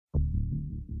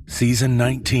Season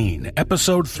 19,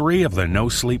 Episode 3 of the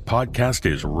NoSleep podcast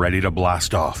is ready to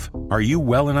blast off. Are you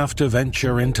well enough to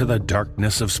venture into the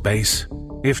darkness of space?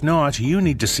 If not, you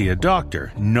need to see a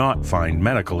doctor, not find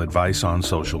medical advice on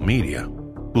social media.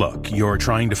 Look, you're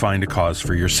trying to find a cause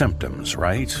for your symptoms,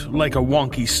 right? Like a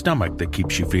wonky stomach that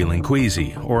keeps you feeling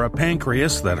queasy, or a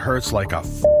pancreas that hurts like a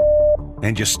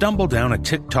and you stumble down a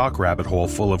TikTok rabbit hole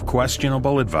full of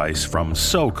questionable advice from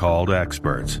so-called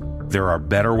experts. There are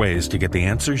better ways to get the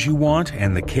answers you want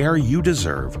and the care you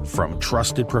deserve from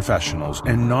trusted professionals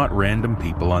and not random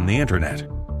people on the internet.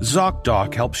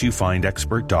 ZocDoc helps you find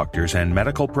expert doctors and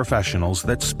medical professionals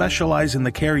that specialize in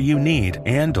the care you need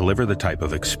and deliver the type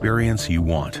of experience you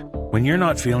want. When you're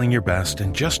not feeling your best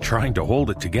and just trying to hold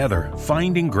it together,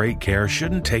 finding great care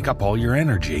shouldn't take up all your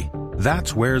energy.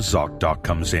 That's where ZocDoc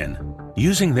comes in.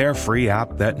 Using their free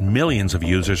app that millions of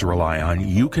users rely on,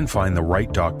 you can find the right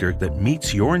doctor that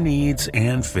meets your needs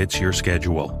and fits your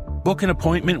schedule. Book an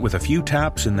appointment with a few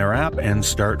taps in their app and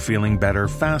start feeling better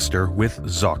faster with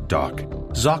ZocDoc.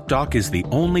 ZocDoc is the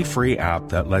only free app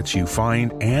that lets you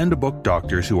find and book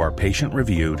doctors who are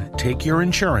patient-reviewed, take your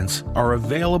insurance, are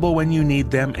available when you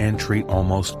need them, and treat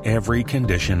almost every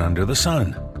condition under the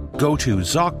sun. Go to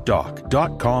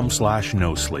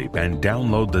ZocDoc.com/NoSleep and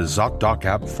download the ZocDoc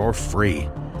app for free.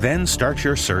 Then start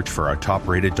your search for a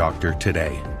top-rated doctor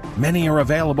today. Many are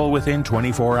available within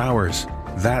 24 hours.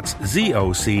 That's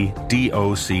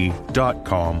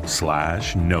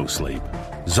ZocDoc.com/NoSleep.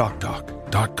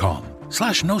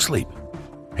 ZocDoc.com/NoSleep.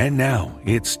 And now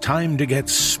it's time to get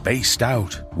spaced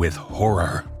out with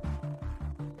horror.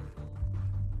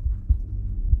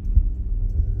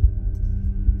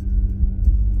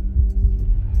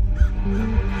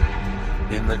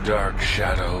 In the dark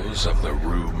shadows of the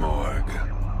Rue Morgue,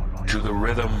 to the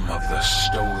rhythm of the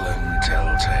stolen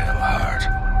telltale heart,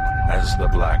 as the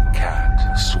black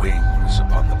cat swings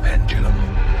upon the pendulum,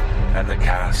 and the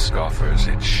cask offers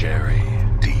its sherry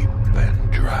deep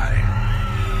and dry.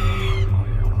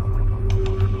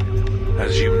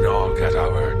 As you knock at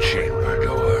our chamber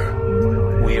door,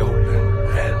 we open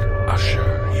and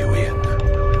usher you in.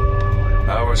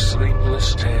 Our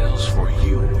sleepless tales for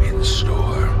you in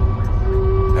store,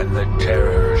 and the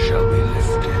terror shall be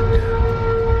lifted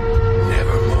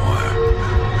nevermore.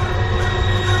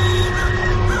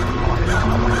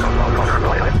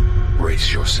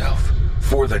 Brace yourself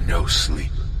for the No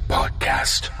Sleep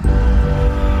podcast.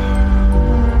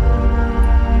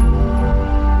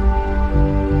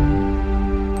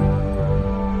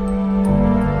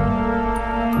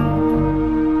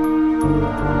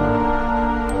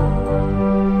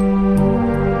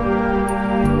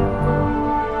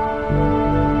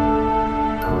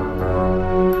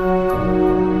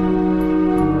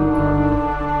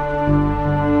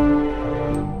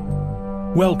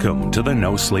 Welcome to the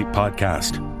No Sleep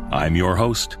podcast. I'm your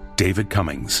host, David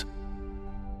Cummings.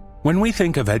 When we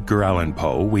think of Edgar Allan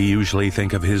Poe, we usually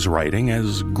think of his writing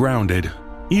as grounded,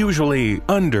 usually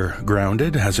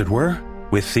undergrounded, as it were,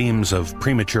 with themes of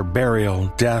premature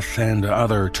burial, death, and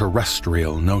other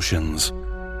terrestrial notions.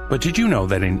 But did you know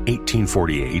that in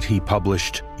 1848 he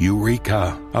published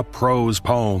Eureka, a prose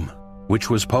poem, which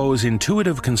was Poe's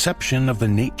intuitive conception of the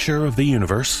nature of the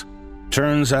universe?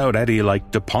 Turns out Eddie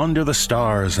liked to ponder the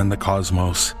stars and the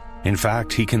cosmos. In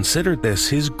fact, he considered this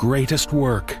his greatest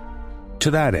work.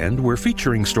 To that end, we're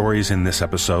featuring stories in this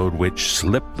episode which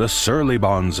slip the surly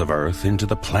bonds of Earth into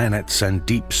the planets and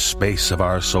deep space of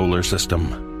our solar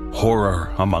system.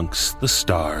 Horror amongst the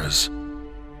stars.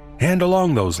 And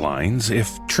along those lines,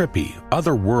 if trippy,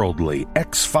 otherworldly,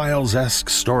 X-Files-esque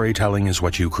storytelling is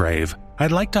what you crave,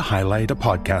 I'd like to highlight a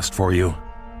podcast for you.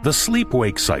 The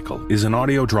Sleep-Wake Cycle is an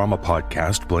audio drama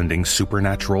podcast blending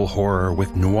supernatural horror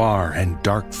with noir and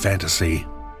dark fantasy.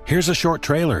 Here's a short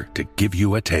trailer to give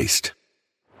you a taste.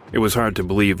 It was hard to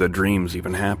believe that dreams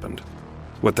even happened.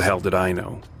 What the hell did I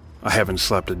know? I haven't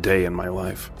slept a day in my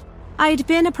life. I'd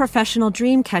been a professional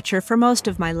dream catcher for most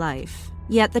of my life,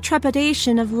 yet the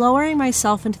trepidation of lowering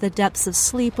myself into the depths of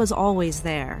sleep was always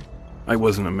there. I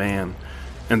wasn't a man,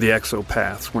 and the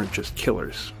exopaths weren't just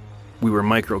killers. We were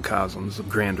microcosms of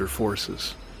grander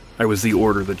forces. I was the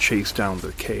order that chased down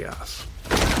their chaos.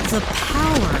 The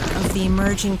power of the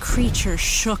emerging creature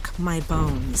shook my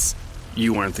bones.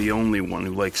 You aren't the only one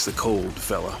who likes the cold,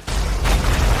 fella.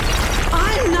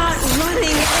 I'm not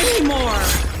running anymore!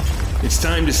 It's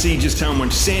time to see just how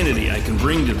much sanity I can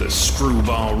bring to this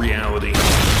screwball reality.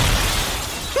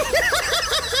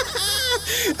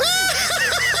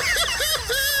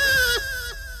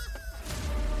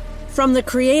 From the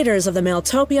creators of the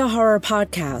Mailtopia Horror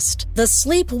Podcast, the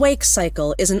Sleep-Wake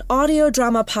Cycle is an audio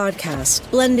drama podcast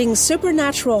blending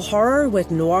supernatural horror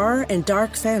with noir and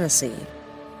dark fantasy.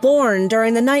 Born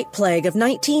during the night plague of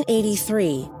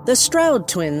 1983, the Stroud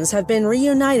twins have been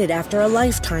reunited after a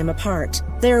lifetime apart,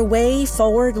 their way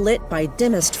forward lit by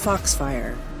dimmest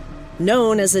foxfire.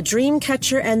 Known as the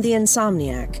Dreamcatcher and the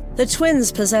Insomniac, the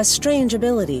twins possess strange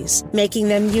abilities, making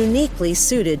them uniquely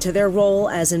suited to their role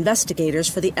as investigators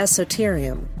for the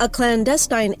Esoterium, a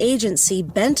clandestine agency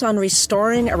bent on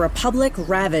restoring a republic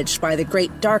ravaged by the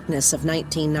Great Darkness of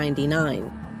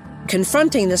 1999.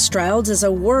 Confronting the Strouds is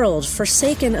a world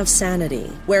forsaken of sanity,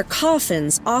 where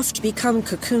coffins oft become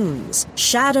cocoons,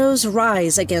 shadows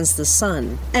rise against the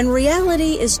sun, and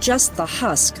reality is just the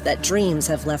husk that dreams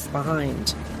have left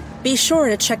behind. Be sure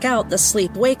to check out the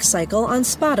Sleep-Wake Cycle on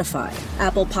Spotify,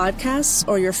 Apple Podcasts,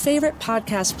 or your favorite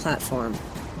podcast platform.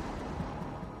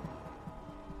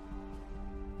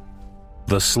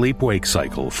 The Sleep-Wake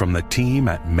Cycle from the team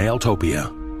at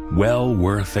Mailtopia. Well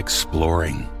worth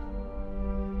exploring.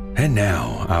 And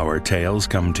now our tales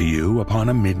come to you upon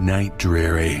a midnight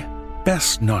dreary.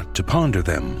 Best not to ponder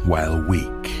them while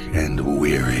weak and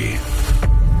weary.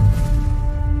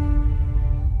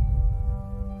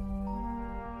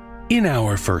 In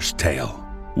our first tale,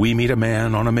 we meet a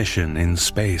man on a mission in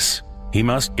space. He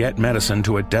must get medicine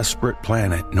to a desperate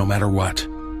planet no matter what.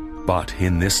 But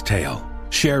in this tale,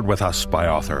 shared with us by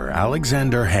author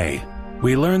Alexander Hay,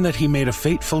 we learn that he made a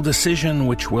fateful decision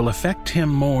which will affect him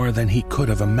more than he could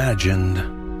have imagined.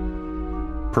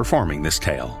 Performing this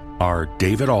tale are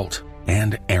David Alt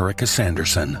and Erica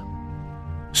Sanderson.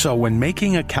 So when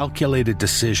making a calculated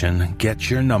decision, get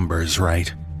your numbers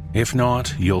right. If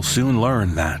not, you'll soon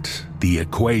learn that the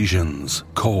equation's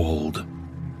cold.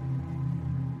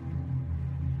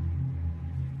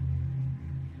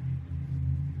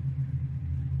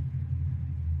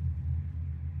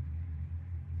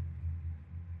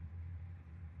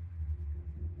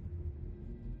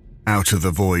 Out of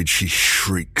the void she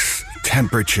shrieks,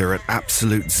 temperature at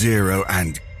absolute zero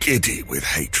and giddy with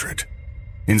hatred.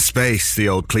 In space, the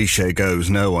old cliché goes,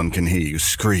 no one can hear you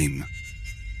scream.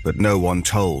 But no one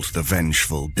told the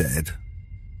vengeful dead.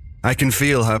 I can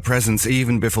feel her presence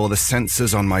even before the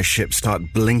sensors on my ship start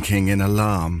blinking in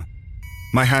alarm.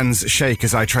 My hands shake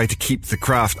as I try to keep the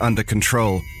craft under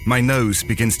control. My nose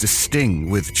begins to sting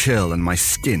with chill and my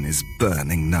skin is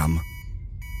burning numb.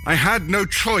 I had no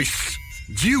choice.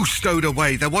 You stowed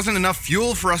away. There wasn't enough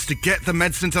fuel for us to get the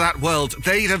medicine to that world.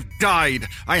 They'd have died.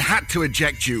 I had to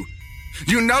eject you.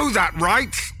 You know that,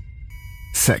 right?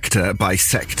 Sector by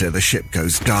sector, the ship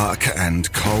goes dark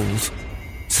and cold.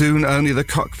 Soon only the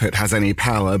cockpit has any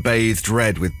power, bathed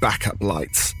red with backup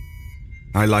lights.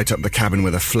 I light up the cabin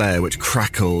with a flare which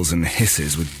crackles and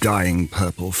hisses with dying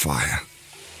purple fire.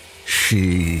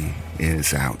 She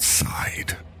is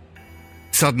outside.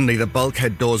 Suddenly, the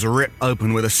bulkhead doors rip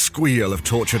open with a squeal of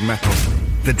tortured metal.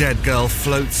 The dead girl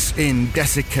floats in,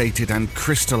 desiccated and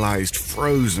crystallized,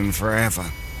 frozen forever.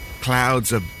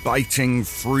 Clouds of biting,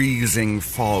 freezing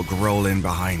fog roll in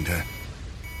behind her.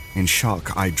 In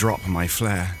shock, I drop my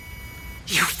flare.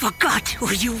 You forgot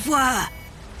who you were.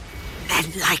 Men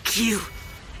like you,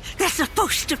 they're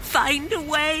supposed to find a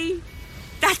way.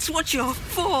 That's what you're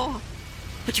for.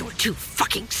 But you were too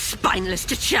fucking spineless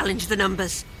to challenge the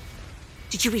numbers.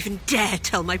 Did you even dare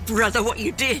tell my brother what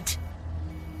you did?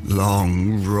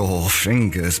 Long, raw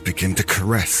fingers begin to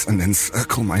caress and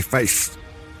encircle my face.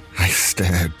 I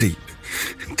stare deep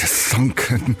into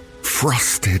sunken,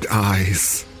 frosted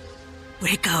eyes.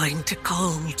 We're going to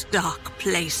cold, dark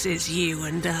places, you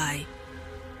and I.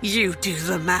 You do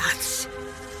the maths.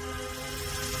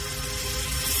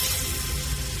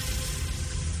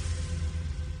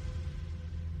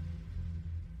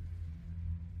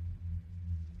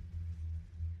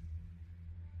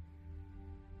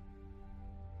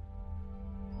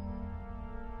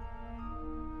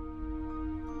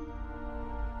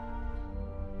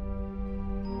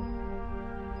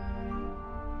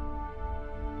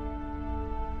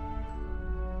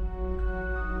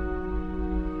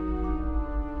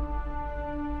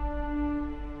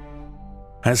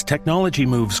 As technology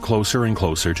moves closer and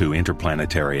closer to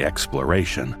interplanetary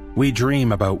exploration, we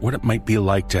dream about what it might be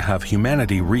like to have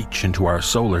humanity reach into our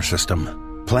solar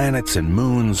system, planets and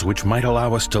moons which might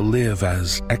allow us to live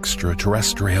as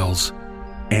extraterrestrials.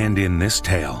 And in this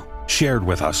tale, shared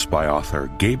with us by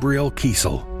author Gabriel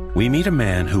Kiesel, we meet a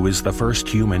man who is the first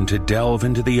human to delve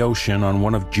into the ocean on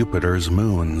one of Jupiter's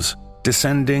moons,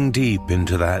 descending deep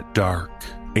into that dark,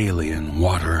 alien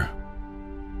water.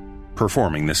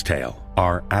 Performing this tale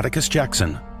are Atticus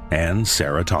Jackson and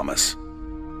Sarah Thomas.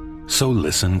 So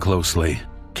listen closely,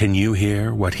 Can you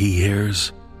hear what he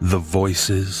hears? The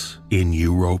voices in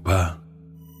Europa?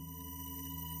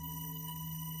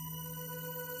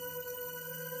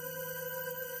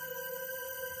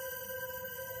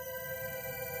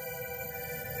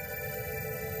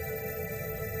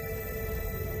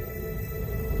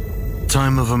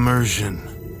 Time of immersion,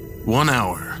 1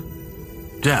 hour.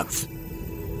 Depth,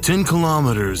 10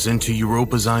 kilometers into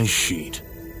Europa's ice sheet.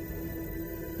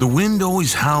 The wind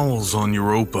always howls on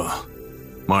Europa,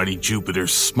 mighty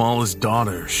Jupiter's smallest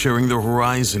daughter sharing the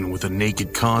horizon with a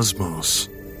naked cosmos.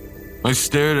 I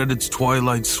stared at its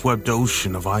twilight-swept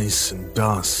ocean of ice and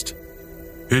dust.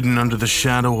 Hidden under the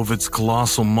shadow of its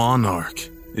colossal monarch,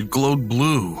 it glowed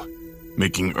blue,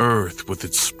 making Earth with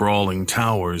its sprawling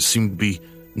towers seem to be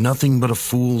nothing but a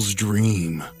fool's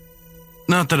dream.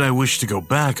 Not that I wish to go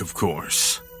back, of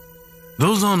course.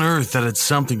 Those on Earth that had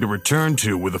something to return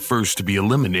to were the first to be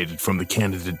eliminated from the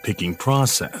candidate-picking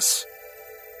process.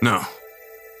 No,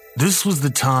 this was the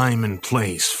time and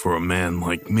place for a man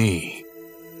like me.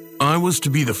 I was to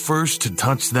be the first to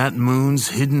touch that moon's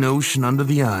hidden ocean under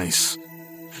the ice,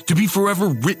 to be forever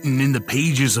written in the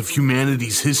pages of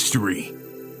humanity's history,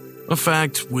 a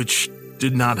fact which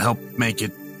did not help make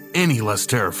it any less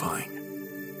terrifying.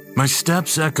 My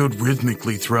steps echoed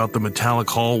rhythmically throughout the metallic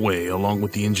hallway along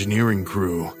with the engineering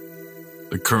crew.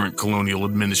 The current colonial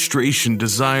administration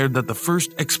desired that the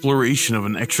first exploration of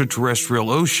an extraterrestrial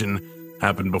ocean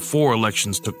happened before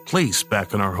elections took place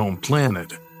back on our home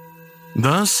planet.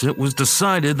 Thus, it was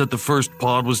decided that the first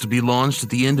pod was to be launched at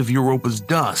the end of Europa's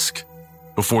dusk,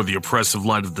 before the oppressive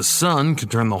light of the sun could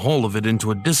turn the whole of it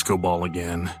into a disco ball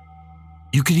again.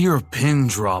 You could hear a pin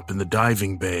drop in the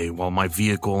diving bay while my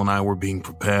vehicle and I were being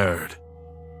prepared.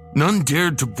 None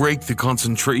dared to break the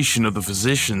concentration of the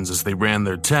physicians as they ran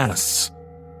their tests.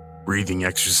 Breathing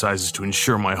exercises to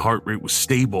ensure my heart rate was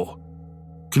stable.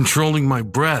 Controlling my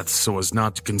breath so as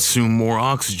not to consume more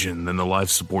oxygen than the life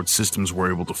support systems were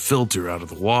able to filter out of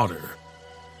the water.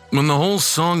 When the whole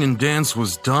song and dance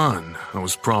was done, I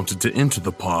was prompted to enter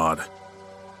the pod.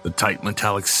 The tight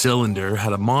metallic cylinder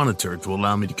had a monitor to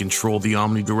allow me to control the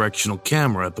omnidirectional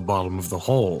camera at the bottom of the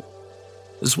hole,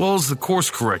 as well as the course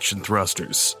correction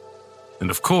thrusters, and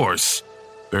of course,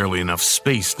 barely enough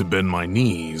space to bend my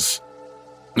knees.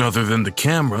 Other than the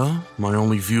camera, my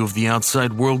only view of the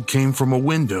outside world came from a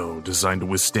window designed to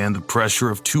withstand the pressure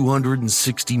of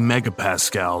 260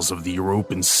 megapascals of the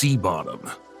European sea bottom.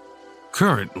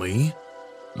 Currently,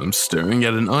 I'm staring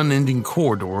at an unending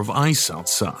corridor of ice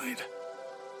outside.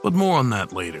 But more on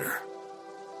that later.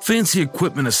 Fancy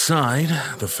equipment aside,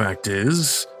 the fact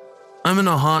is, I'm in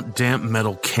a hot, damp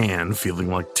metal can feeling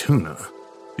like tuna,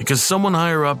 because someone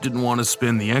higher up didn't want to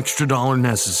spend the extra dollar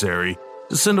necessary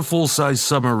to send a full-size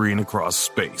submarine across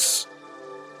space.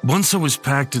 Once I was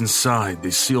packed inside, they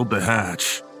sealed the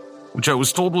hatch, which I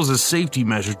was told was a safety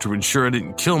measure to ensure I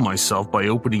didn't kill myself by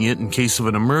opening it in case of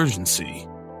an emergency.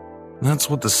 That's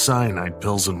what the cyanide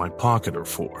pills in my pocket are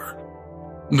for.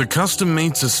 The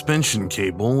custom-made suspension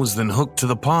cable was then hooked to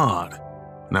the pod,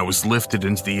 and I was lifted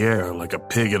into the air like a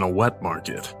pig in a wet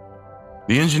market.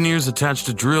 The engineers attached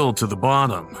a drill to the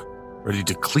bottom, ready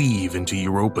to cleave into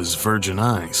Europa's virgin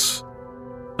ice.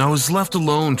 I was left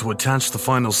alone to attach the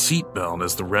final seatbelt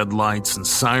as the red lights and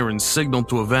sirens signaled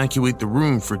to evacuate the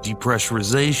room for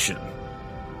depressurization.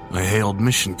 I hailed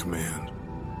Mission Command.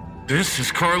 "This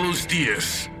is Carlos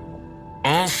Diaz.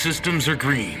 All systems are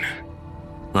green,"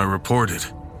 I reported,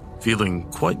 feeling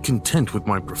quite content with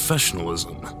my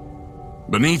professionalism.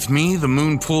 Beneath me, the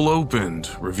moon pool opened,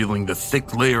 revealing the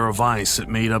thick layer of ice that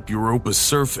made up Europa's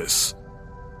surface.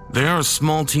 There, a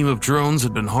small team of drones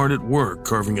had been hard at work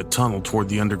carving a tunnel toward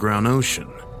the underground ocean.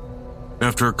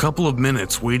 After a couple of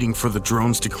minutes waiting for the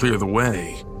drones to clear the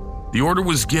way, the order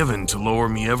was given to lower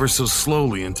me ever so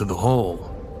slowly into the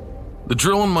hole. The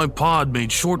drill in my pod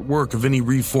made short work of any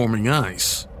reforming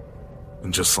ice.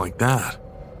 And just like that,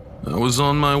 I was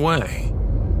on my way.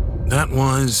 That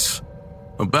was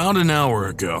about an hour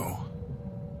ago.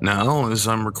 Now, as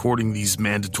I'm recording these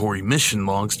mandatory mission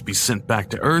logs to be sent back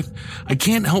to Earth, I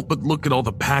can't help but look at all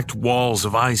the packed walls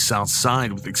of ice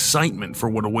outside with excitement for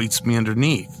what awaits me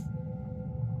underneath.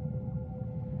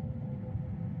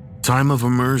 Time of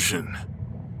immersion,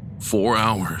 4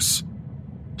 hours.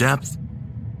 Depth,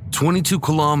 22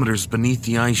 kilometers beneath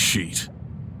the ice sheet.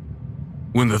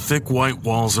 When the thick white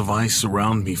walls of ice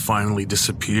around me finally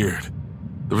disappeared,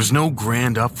 there was no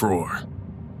grand uproar,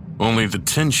 only the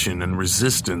tension and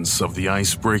resistance of the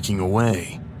ice breaking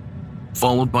away,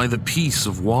 followed by the peace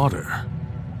of water.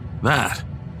 That,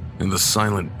 and the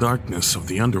silent darkness of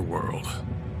the underworld.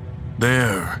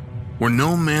 There, where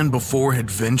no man before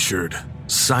had ventured,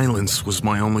 Silence was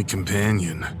my only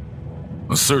companion.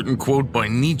 A certain quote by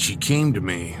Nietzsche came to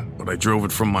me, but I drove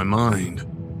it from my mind.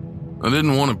 I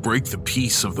didn't want to break the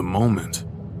peace of the moment.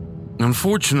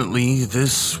 Unfortunately,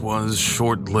 this was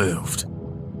short-lived.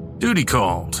 Duty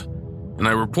called, and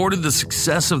I reported the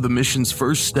success of the mission's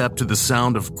first step to the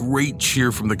sound of great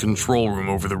cheer from the control room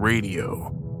over the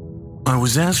radio. I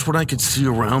was asked what I could see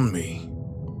around me.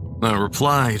 I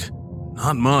replied,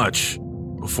 "Not much,"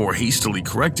 before hastily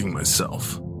correcting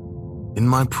myself. In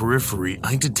my periphery,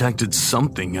 I detected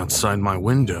something outside my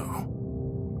window.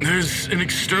 "There's an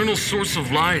external source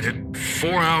of light at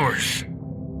 4 hours.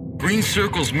 Green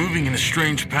circles moving in a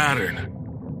strange pattern."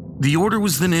 The order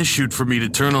was then issued for me to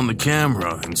turn on the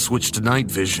camera and switch to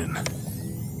night vision.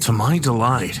 To my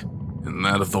delight, and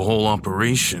that of the whole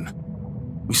operation,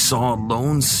 we saw a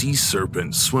lone sea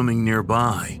serpent swimming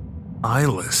nearby,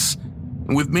 eyeless,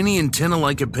 and with many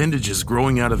antenna-like appendages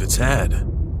growing out of its head.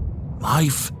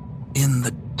 Life in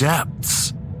the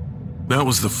depths. That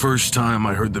was the first time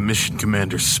I heard the mission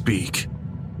commander speak.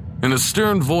 In a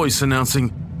stern voice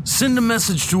announcing, "Send a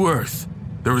message to Earth.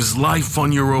 There is life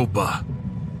on Europa,"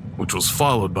 which was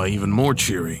followed by even more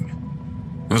cheering.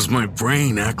 As my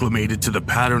brain acclimated to the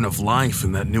pattern of life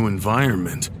in that new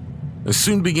environment, I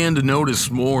soon began to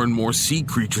notice more and more sea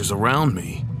creatures around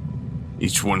me.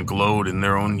 Each one glowed in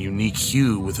their own unique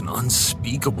hue with an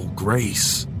unspeakable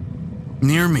grace.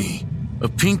 Near me, a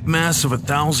pink mass of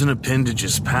 1,000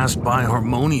 appendages passed by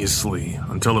harmoniously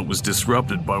until it was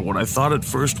disrupted by what I thought at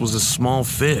first was a small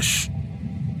fish,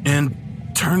 and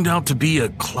turned out to be a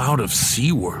cloud of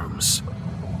sea worms.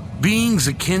 Beings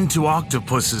akin to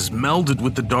octopuses melded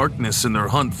with the darkness in their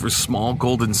hunt for small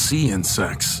golden sea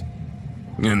insects.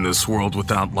 In this world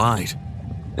without light,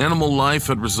 animal life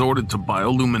had resorted to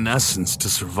bioluminescence to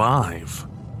survive.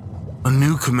 A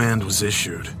new command was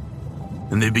issued,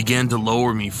 and they began to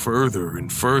lower me further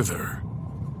and further.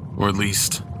 Or at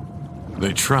least,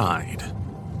 they tried.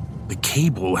 The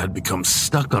cable had become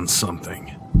stuck on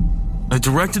something. I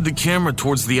directed the camera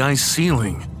towards the ice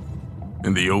ceiling,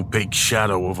 and the opaque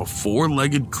shadow of a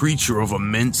 4-legged creature of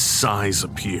immense size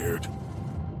appeared.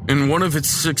 In one of its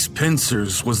 6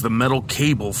 pincers was the metal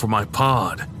cable for my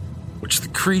pod, which the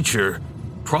creature,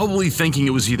 probably thinking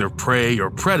it was either prey or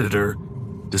predator,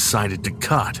 decided to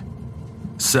cut,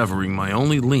 severing my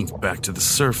only link back to the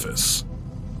surface.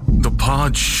 The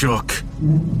pod shook,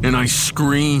 and I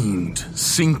screamed,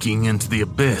 sinking into the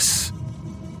abyss,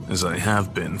 as I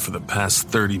have been for the past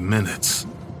 30 minutes.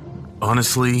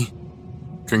 Honestly,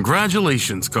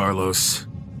 congratulations, Carlos.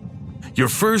 Your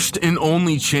first and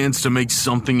only chance to make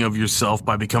something of yourself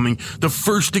by becoming the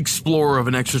first explorer of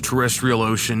an extraterrestrial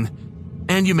ocean,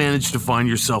 and you managed to find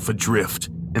yourself adrift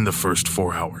in the first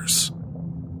 4 hours.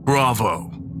 Bravo.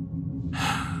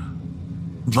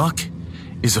 Luck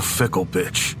is a fickle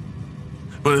bitch,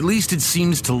 but at least it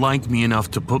seems to like me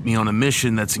enough to put me on a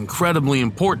mission that's incredibly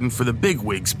important for the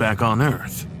bigwigs back on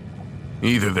Earth.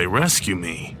 Either they rescue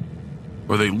me,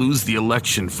 or they lose the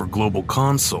election for global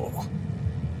consul.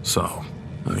 So,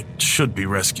 I should be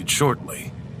rescued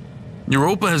shortly.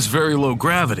 Europa has very low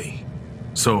gravity,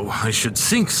 so I should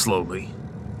sink slowly.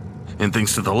 And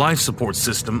thanks to the life support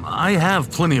system, I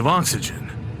have plenty of oxygen.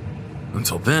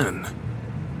 Until then,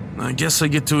 I guess I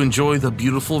get to enjoy the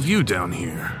beautiful view down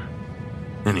here.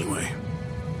 Anyway,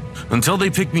 until they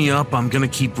pick me up, I'm gonna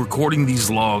keep recording these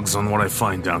logs on what I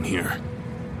find down here.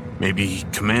 Maybe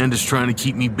Command is trying to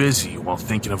keep me busy while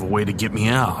thinking of a way to get me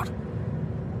out.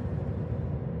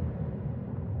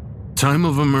 Time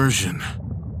of immersion,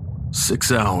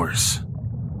 6 hours.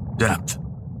 Depth,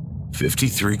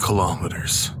 53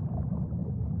 kilometers.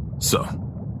 So,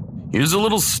 here's a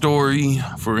little story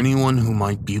for anyone who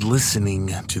might be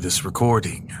listening to this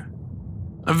recording.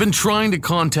 I've been trying to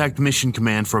contact Mission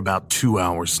Command for about 2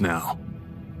 hours now,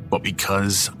 but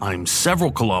because I'm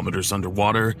several kilometers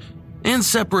underwater and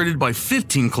separated by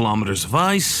 15 kilometers of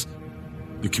ice,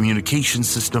 the communication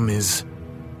system is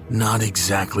not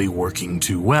exactly working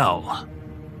too well.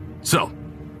 So,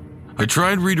 I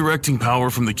tried redirecting power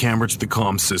from the camera to the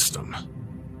comm system,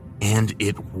 and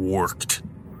it worked.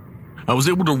 I was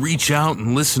able to reach out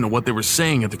and listen to what they were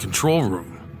saying at the control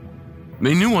room.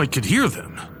 They knew I could hear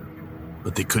them,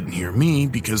 but they couldn't hear me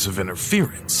because of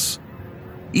interference,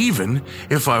 even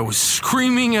if I was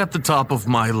screaming at the top of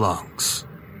my lungs.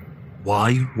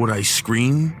 Why would I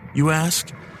scream, you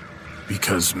ask?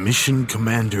 Because Mission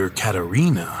Commander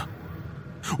Katerina,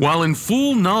 while in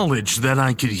full knowledge that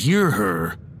I could hear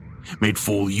her, made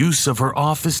full use of her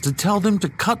office to tell them to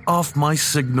cut off my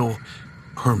signal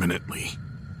permanently.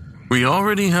 We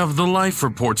already have the life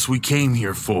reports we came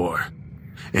here for,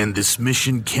 and this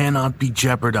mission cannot be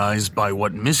jeopardized by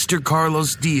what Mr.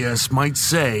 Carlos Diaz might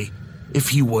say if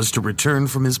he was to return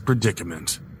from his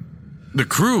predicament. The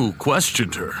crew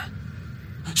questioned her.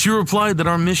 She replied that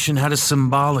our mission had a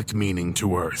symbolic meaning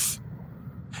to Earth,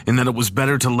 and that it was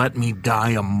better to let me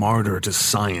die a martyr to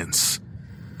science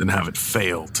than have it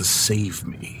fail to save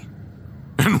me.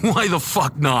 And why the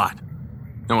fuck not?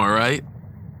 Am I right?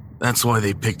 That's why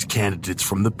they picked candidates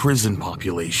from the prison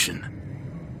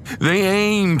population. They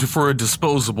aimed for a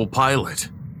disposable pilot.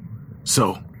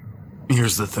 So,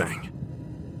 here's the thing.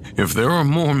 If there are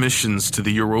more missions to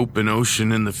the European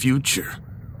Ocean in the future,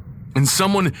 and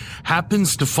someone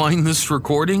happens to find this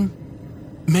recording,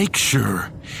 make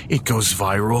sure it goes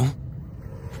viral.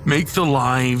 Make the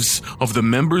lives of the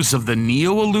members of the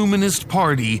Neo-Illuminist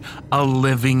Party a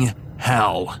living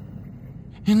hell.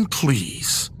 And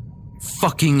please,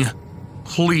 fucking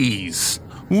please,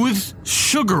 with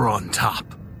sugar on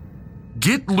top,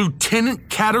 get Lieutenant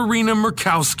Katerina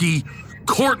Murkowski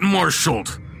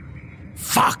court-martialed.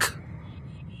 Fuck!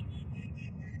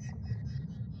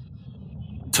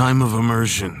 Time of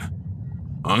immersion.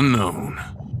 Unknown.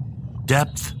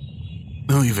 Depth?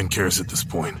 Who even cares at this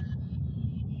point?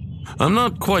 I'm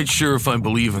not quite sure if I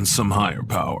believe in some higher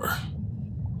power.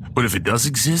 But if it does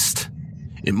exist,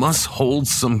 it must hold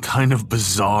some kind of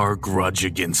bizarre grudge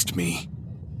against me.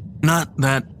 Not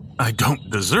that I don't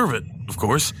deserve it, of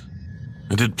course.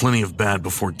 I did plenty of bad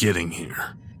before getting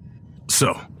here.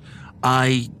 So,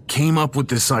 I came up with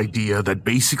this idea that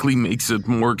basically makes it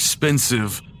more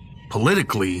expensive,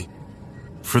 politically,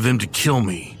 for them to kill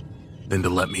me than to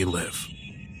let me live.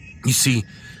 You see,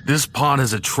 this pod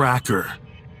has a tracker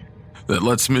that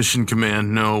lets Mission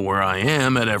Command know where I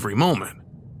am at every moment.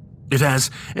 It has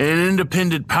an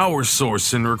independent power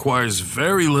source and requires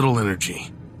very little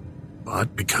energy.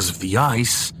 But because of the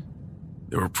ice,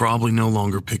 they were probably no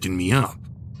longer picking me up.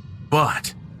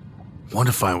 But what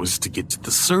if I was to get to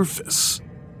the surface?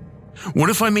 What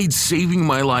if I made saving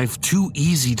my life too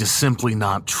easy to simply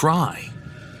not try?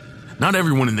 Not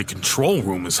everyone in the control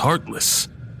room is heartless.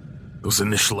 Those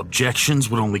initial objections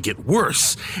would only get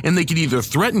worse, and they could either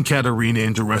threaten Katerina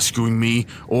into rescuing me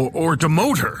or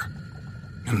demote her.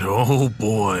 And oh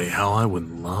boy, how I would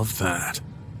love that.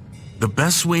 The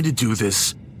best way to do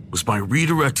this was by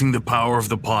redirecting the power of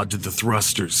the pod to the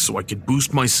thrusters so I could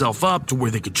boost myself up to where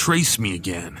they could trace me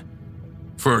again.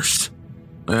 First,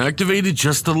 I activated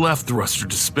just the left thruster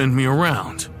to spin me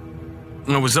around.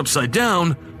 I was upside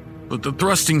down, but the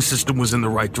thrusting system was in the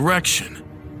right direction.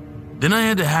 Then I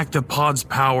had to hack the pod's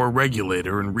power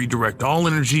regulator and redirect all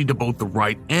energy to both the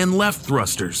right and left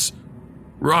thrusters,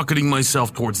 rocketing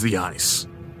myself towards the ice.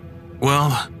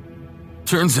 Well,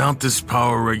 turns out this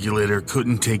power regulator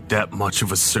couldn't take that much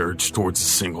of a surge towards a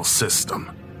single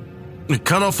system. It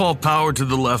cut off all power to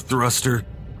the left thruster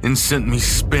and sent me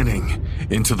spinning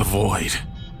into the void.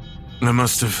 I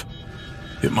must have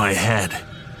hit my head,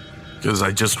 because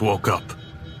I just woke up.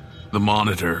 The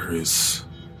monitor is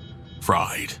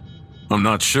fried. I'm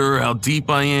not sure how deep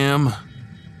I am,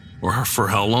 or for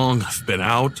how long I've been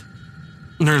out.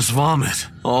 There's vomit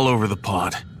all over the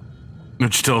pod,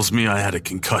 which tells me I had a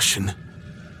concussion,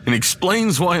 and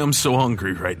explains why I'm so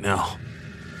hungry right now.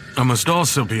 I must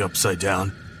also be upside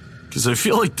down, because I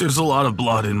feel like there's a lot of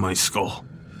blood in my skull.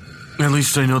 At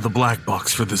least I know the black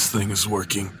box for this thing is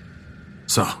working.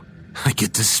 So, I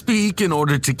get to speak in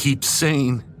order to keep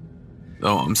sane.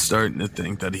 Though I'm starting to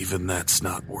think that even that's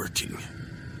not working.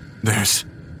 There's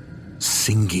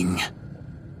singing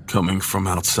coming from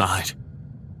outside.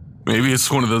 Maybe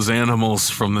it's one of those animals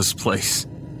from this place.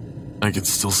 I can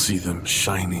still see them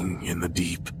shining in the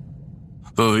deep.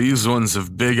 Though these ones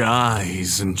have big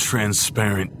eyes and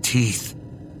transparent teeth,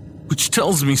 which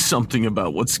tells me something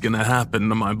about what's gonna happen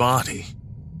to my body.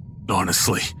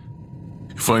 Honestly,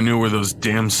 if I knew where those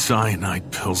damn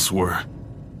cyanide pills were,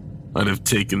 I'd have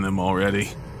taken them already.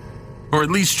 Or at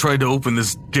least tried to open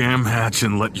this damn hatch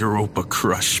and let Europa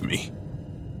crush me.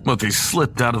 But they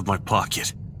slipped out of my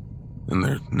pocket, and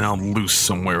they're now loose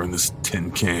somewhere in this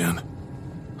tin can.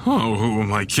 Oh, who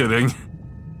am I kidding?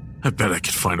 I bet I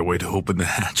could find a way to open the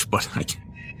hatch, but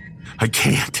I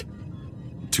can't.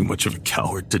 I'm too much of a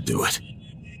coward to do it.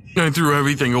 I threw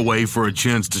everything away for a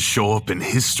chance to show up in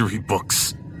history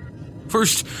books.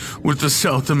 First with the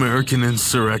South American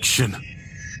insurrection,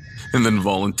 and then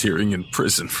volunteering in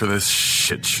prison for this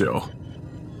shit show.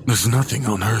 There's nothing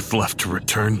on Earth left to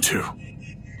return to.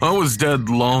 I was dead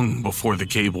long before the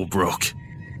cable broke.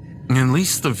 At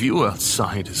least the view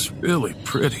outside is really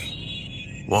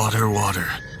pretty. Water, water,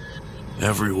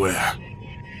 everywhere.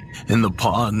 And the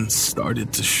pond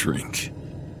started to shrink.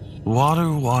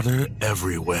 Water, water,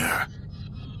 everywhere.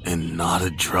 and not a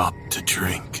drop to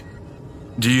drink.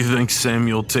 Do you think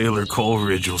Samuel Taylor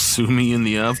Coleridge will sue me in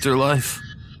the afterlife?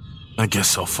 I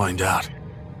guess I'll find out.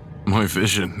 My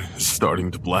vision is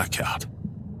starting to black out.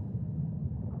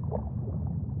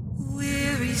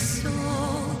 Weary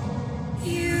soul,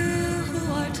 you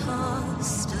who are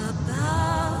tossed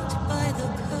about by the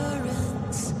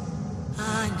currents,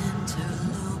 an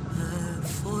interloper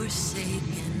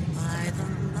forsaken by the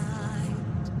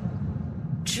light.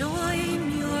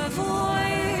 Join your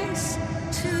voice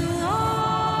to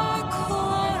our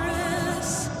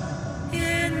chorus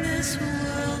in this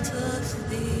world of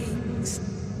things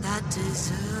that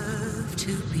deserve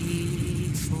to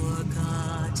be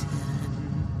forgotten.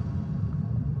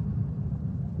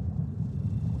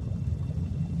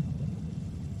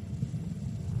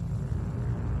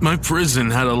 My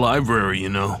prison had a library, you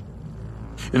know,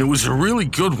 and it was a really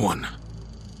good one.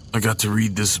 I got to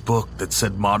read this book that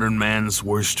said modern man's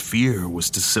worst fear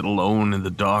was to sit alone in the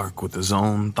dark with his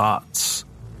own thoughts.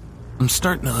 I'm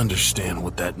starting to understand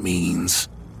what that means.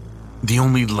 The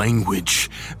only language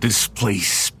this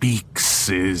place speaks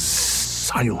is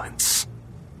silence.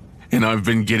 And I've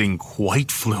been getting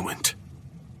quite fluent.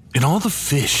 And all the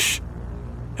fish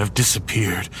have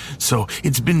disappeared, so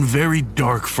it's been very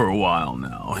dark for a while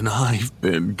now, and I've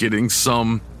been getting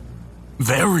some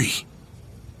very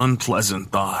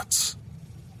unpleasant thoughts.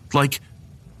 Like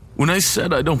when I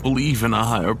said I don't believe in a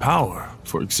higher power,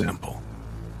 for example.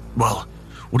 Well,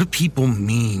 what do people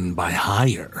mean by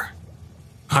higher?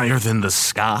 Higher than the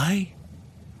sky?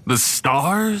 The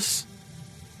stars?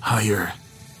 Higher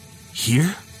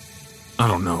here? I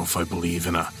don't know if I believe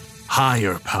in a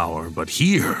higher power, but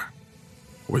here,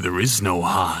 where there is no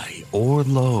high or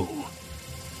low,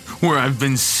 where I've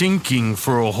been sinking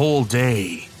for a whole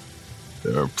day,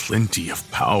 there are plenty of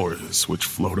powers which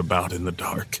float about in the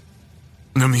dark.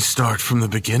 Let me start from the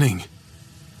beginning.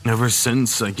 Ever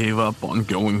since I gave up on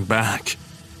going back,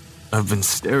 I've been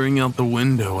staring out the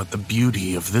window at the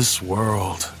beauty of this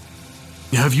world.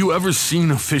 Have you ever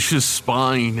seen a fish's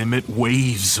spine emit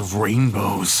waves of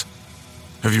rainbows?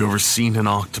 Have you ever seen an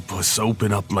octopus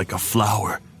open up like a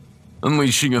flower,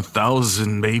 unleashing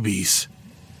 1,000 babies?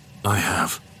 I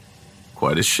have.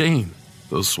 Quite a shame.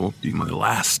 Those won't be my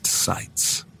last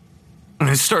sights.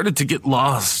 I started to get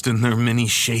lost in their many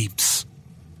shapes.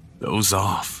 Doze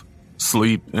off,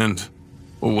 sleep, and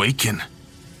awaken.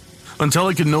 Until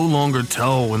I could no longer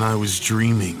tell when I was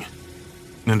dreaming.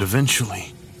 And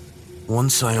eventually,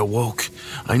 once I awoke,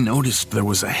 I noticed there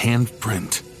was a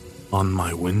handprint on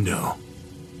my window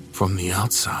from the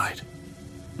outside.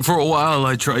 For a while,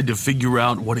 I tried to figure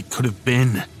out what it could have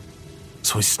been.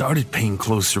 So I started paying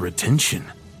closer attention,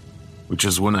 which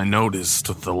is when I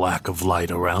noticed the lack of light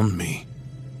around me.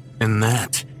 And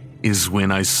that is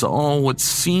when I saw what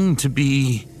seemed to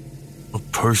be a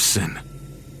person,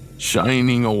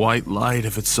 shining a white light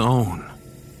of its own.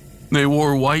 They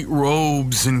wore white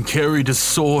robes and carried a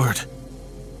sword,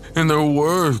 and their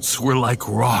words were like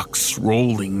rocks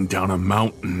rolling down a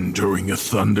mountain during a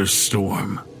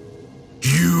thunderstorm.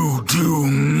 You do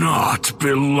not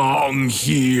belong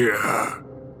here.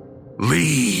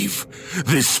 Leave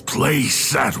this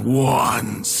place at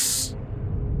once.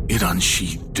 It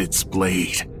unsheathed its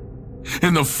blade,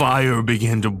 and the fire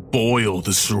began to boil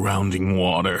the surrounding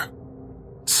water.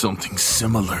 Something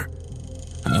similar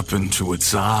happened to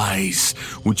its eyes,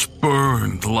 which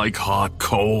burned like hot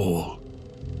coal.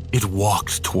 It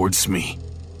walked towards me.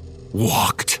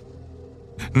 Walked.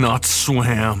 Not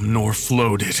swam nor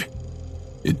floated.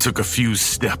 It took a few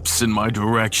steps in my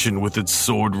direction with its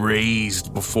sword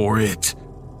raised before it.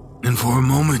 And for a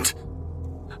moment,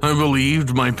 I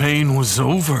believed my pain was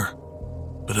over.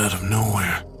 But out of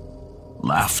nowhere,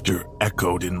 laughter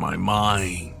echoed in my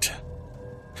mind.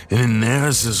 And in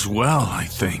theirs as well, I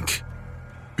think.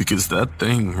 Because that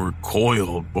thing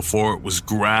recoiled before it was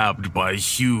grabbed by a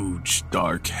huge,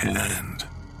 dark hand.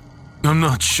 I'm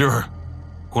not sure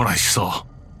what I saw,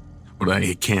 but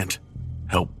I can't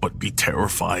help but be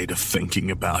terrified of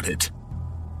thinking about it.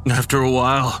 After a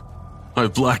while, I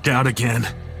blacked out again,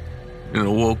 and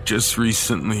awoke just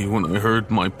recently when I heard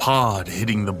my pod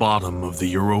hitting the bottom of the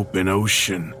European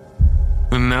Ocean.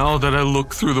 And now that I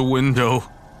look through the window,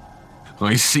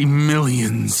 I see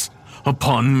millions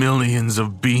upon millions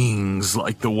of beings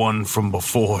like the one from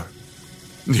before.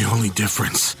 The only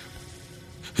difference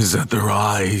is that their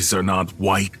eyes are not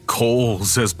white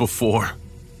coals as before.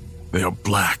 They are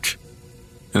black,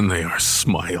 and they are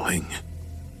smiling.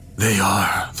 They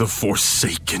are the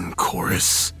Forsaken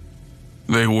Chorus.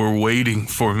 They were waiting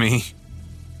for me.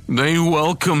 They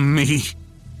welcome me.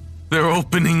 They're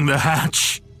opening the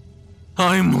hatch.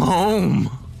 I'm home.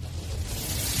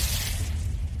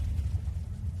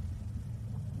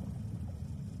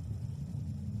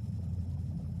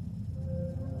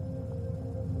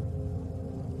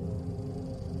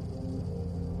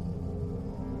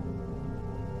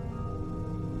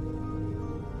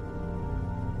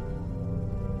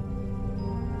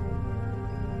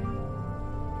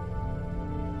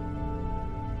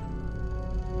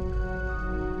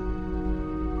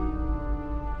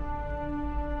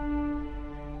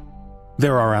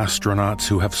 There are astronauts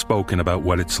who have spoken about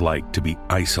what it's like to be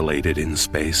isolated in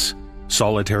space.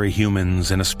 Solitary humans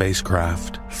in a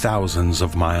spacecraft, thousands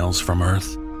of miles from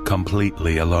Earth,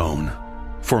 completely alone.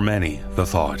 For many, the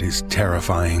thought is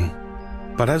terrifying.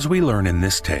 But as we learn in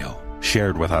this tale,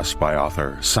 shared with us by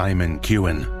author Simon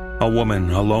Kewen, a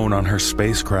woman alone on her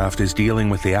spacecraft is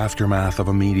dealing with the aftermath of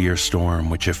a meteor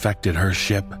storm which affected her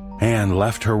ship and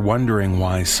left her wondering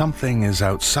why something is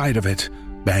outside of it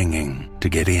banging to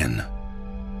get in.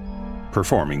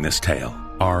 Performing this tale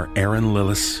are Aaron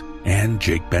Lillis and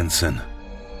Jake Benson.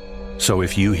 So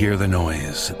if you hear the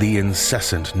noise, the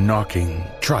incessant knocking,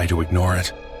 try to ignore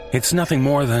it. It's nothing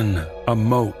more than a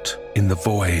mote in the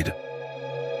void.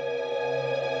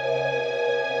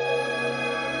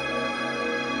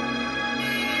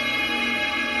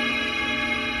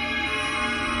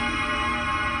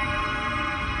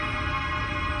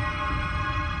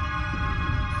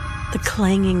 The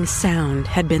clanging sound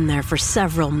had been there for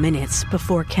several minutes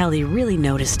before Kelly really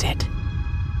noticed it.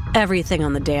 Everything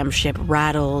on the damn ship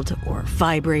rattled or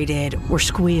vibrated or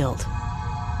squealed.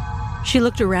 She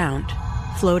looked around,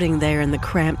 floating there in the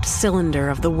cramped cylinder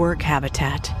of the work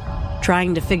habitat,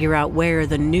 trying to figure out where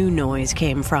the new noise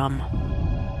came from.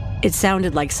 It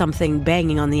sounded like something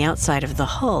banging on the outside of the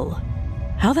hull.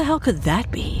 How the hell could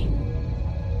that be?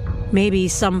 Maybe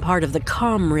some part of the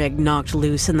comm rig knocked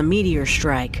loose in the meteor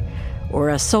strike, or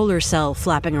a solar cell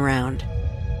flapping around.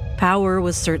 Power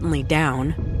was certainly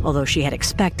down, although she had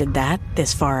expected that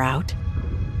this far out.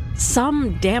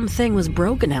 Some damn thing was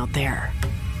broken out there.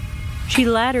 She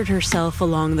laddered herself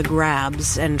along the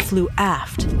grabs and flew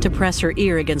aft to press her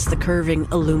ear against the curving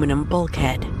aluminum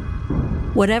bulkhead.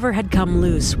 Whatever had come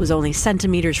loose was only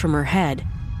centimeters from her head,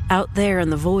 out there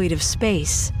in the void of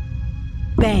space.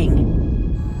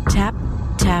 Bang. Tap,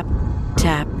 tap,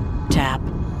 tap, tap,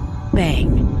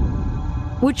 bang.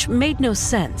 Which made no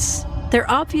sense. There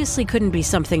obviously couldn't be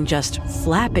something just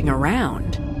flapping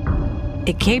around.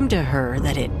 It came to her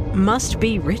that it must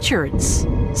be Richards,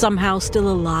 somehow still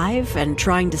alive and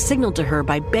trying to signal to her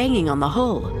by banging on the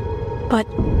hull. But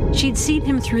she'd seen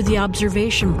him through the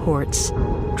observation ports,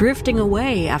 drifting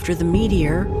away after the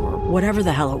meteor, or whatever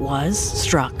the hell it was,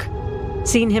 struck.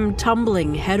 Seen him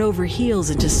tumbling head over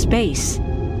heels into space,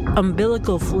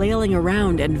 umbilical flailing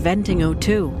around and venting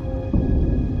O2.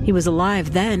 He was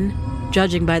alive then,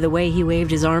 judging by the way he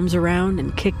waved his arms around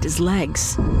and kicked his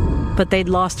legs. But they'd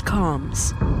lost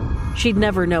comms. She'd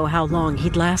never know how long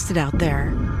he'd lasted out there.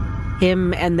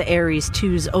 Him and the Ares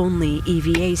II's only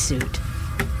EVA suit.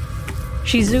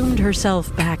 She zoomed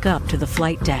herself back up to the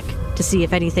flight deck to see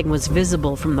if anything was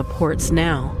visible from the ports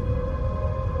now.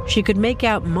 She could make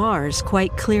out Mars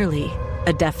quite clearly,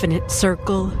 a definite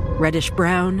circle,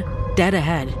 reddish-brown, dead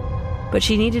ahead. But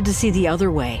she needed to see the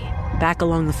other way, back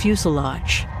along the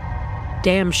fuselage.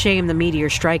 Damn shame the meteor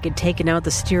strike had taken out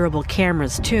the steerable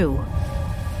cameras, too.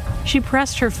 She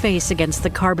pressed her face against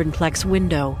the carbonplex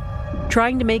window,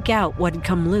 trying to make out what had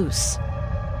come loose.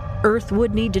 Earth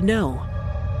would need to know.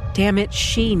 Damn it,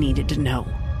 she needed to know.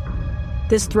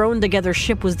 This thrown-together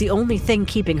ship was the only thing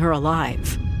keeping her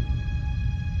alive.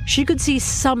 She could see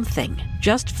something,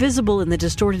 just visible in the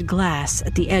distorted glass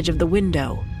at the edge of the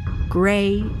window,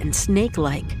 gray and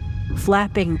snake-like,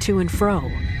 flapping to and fro.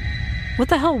 What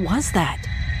the hell was that?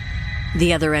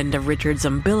 The other end of Richard's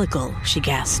umbilical, she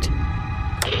guessed.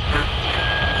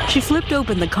 She flipped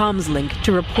open the comms link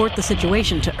to report the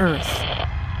situation to Earth.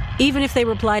 Even if they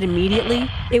replied immediately,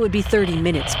 it would be 30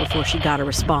 minutes before she got a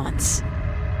response.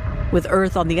 With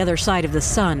Earth on the other side of the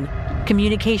sun,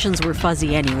 communications were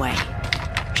fuzzy anyway.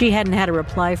 She hadn't had a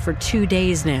reply for 2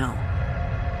 days now.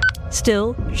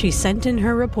 Still, she sent in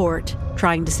her report,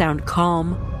 trying to sound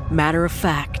calm,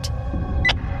 matter-of-fact.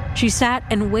 She sat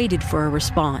and waited for a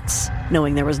response,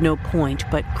 knowing there was no point,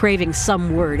 but craving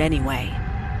some word anyway.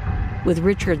 With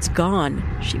Richards gone,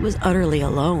 she was utterly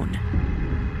alone.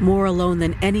 More alone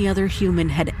than any other human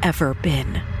had ever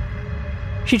been.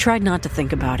 She tried not to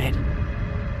think about it.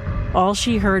 All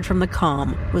she heard from the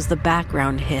comm was the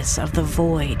background hiss of the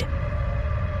void.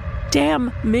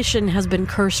 Damn mission has been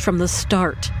cursed from the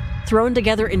start. Thrown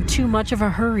together in too much of a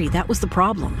hurry, that was the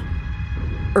problem.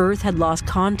 Earth had lost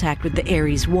contact with the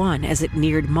Ares I as it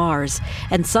neared Mars,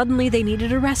 and suddenly they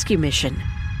needed a rescue mission.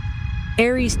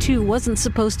 Ares II wasn't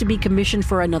supposed to be commissioned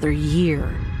for another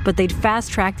year, but they'd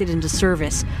fast-tracked it into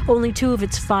service, only 2 of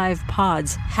its 5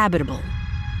 pods habitable.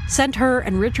 Sent her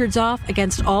and Richards off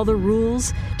against all the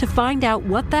rules to find out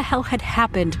what the hell had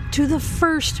happened to the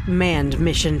first manned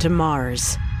mission to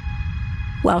Mars.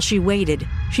 While she waited,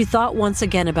 she thought once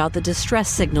again about the distress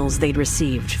signals they'd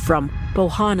received from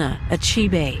Bohanna,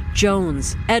 Achibe,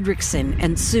 Jones, Edrickson,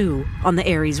 and Sue on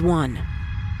the Ares I.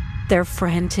 Their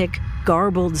frantic,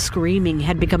 garbled screaming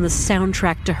had become the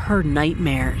soundtrack to her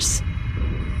nightmares.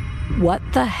 What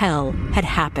the hell had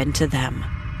happened to them?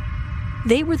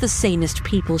 They were the sanest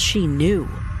people she knew.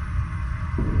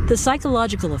 The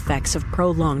psychological effects of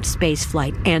prolonged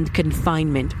spaceflight and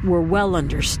confinement were well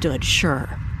understood, sure.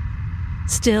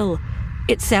 Still,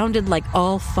 it sounded like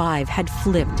all 5 had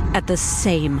flipped at the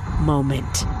same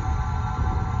moment.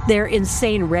 Their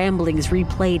insane ramblings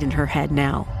replayed in her head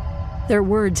now. Their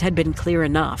words had been clear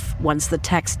enough once the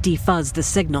text defuzzed the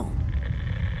signal.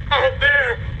 Out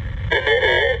there!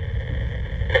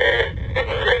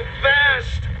 Moving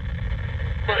fast!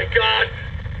 My God!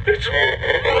 It's...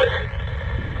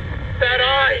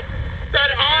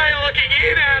 That eye looking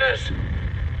in at us!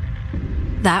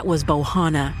 That was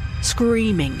Bohanna,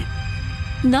 screaming.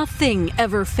 Nothing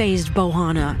ever fazed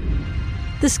Bohanna.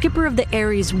 The skipper of the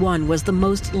Ares 1 was the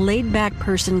most laid-back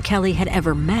person Kelly had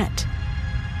ever met.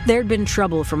 There'd been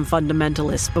trouble from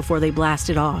fundamentalists before they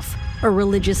blasted off, a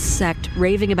religious sect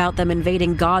raving about them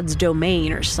invading God's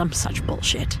domain or some such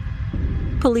bullshit.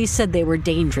 Police said they were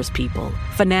dangerous people,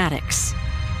 fanatics.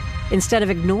 Instead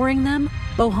of ignoring them,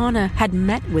 Bohanna had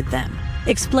met with them,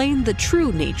 explained the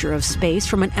true nature of space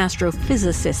from an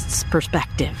astrophysicist's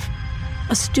perspective.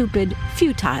 A stupid,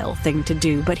 futile thing to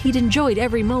do, but he'd enjoyed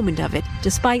every moment of it,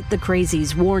 despite the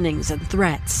crazy's warnings and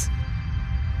threats.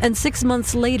 And 6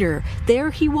 months later, there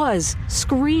he was,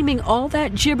 screaming all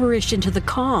that gibberish into the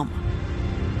comm.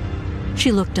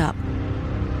 She looked up.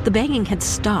 The banging had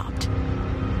stopped.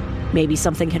 Maybe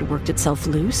something had worked itself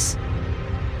loose?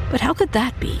 But how could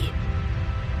that be?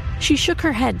 She shook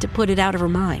her head to put it out of her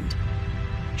mind.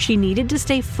 She needed to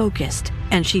stay focused,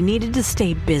 and she needed to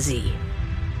stay busy.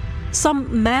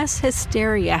 Some mass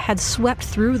hysteria had swept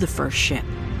through the first ship.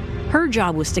 Her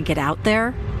job was to get out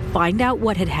there, find out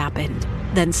what had happened,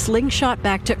 then slingshot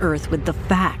back to Earth with the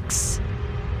facts.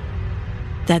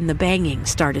 Then the banging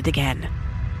started again.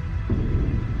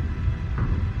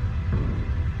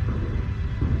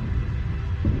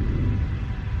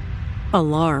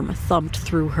 Alarm thumped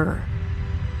through her.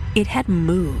 It had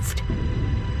moved.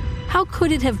 How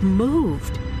could it have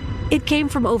moved? It came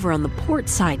from over on the port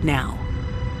side now.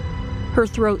 Her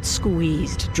throat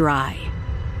squeezed dry.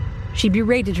 She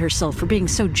berated herself for being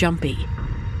so jumpy.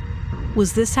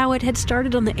 Was this how it had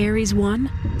started on the Ares 1?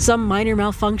 Some minor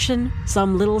malfunction?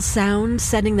 Some little sound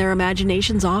setting their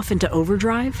imaginations off into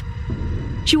overdrive?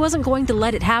 She wasn't going to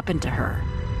let it happen to her.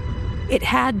 It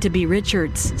had to be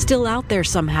Richards, still out there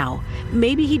somehow.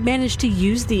 Maybe he'd managed to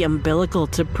use the umbilical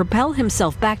to propel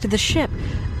himself back to the ship.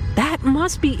 That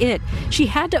must be it. She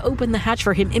had to open the hatch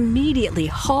for him immediately,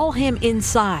 haul him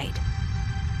inside.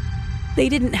 They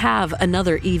didn't have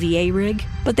another EVA rig,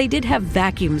 but they did have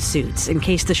vacuum suits in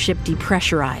case the ship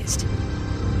depressurized.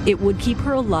 It would keep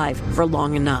her alive for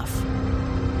long enough.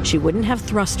 She wouldn't have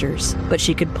thrusters, but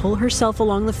she could pull herself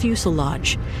along the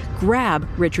fuselage, grab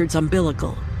Richard's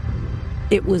umbilical.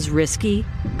 It was risky,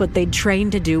 but they'd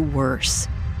trained to do worse.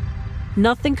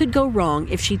 Nothing could go wrong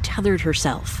if she tethered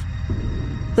herself.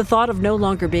 The thought of no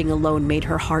longer being alone made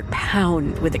her heart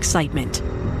pound with excitement.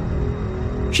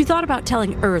 She thought about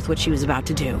telling Earth what she was about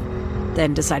to do,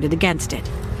 then decided against it.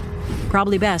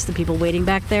 Probably best the people waiting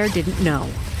back there didn't know.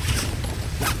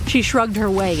 She shrugged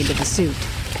her way into the suit.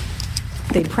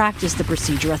 They'd practiced the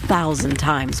procedure 1,000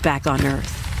 times back on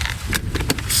Earth.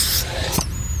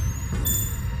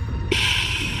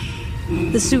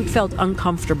 The suit felt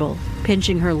uncomfortable,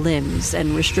 pinching her limbs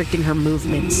and restricting her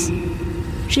movements.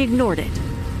 She ignored it.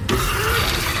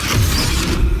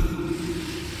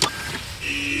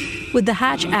 With the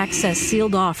hatch access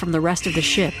sealed off from the rest of the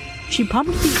ship, she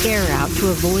pumped the air out to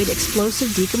avoid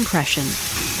explosive decompression.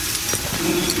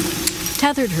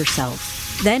 Tethered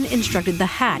herself, then instructed the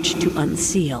hatch to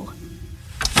unseal.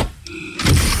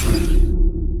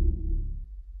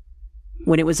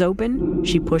 When it was open,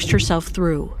 she pushed herself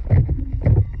through.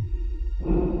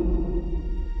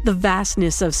 The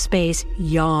vastness of space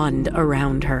yawned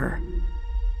around her.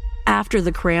 After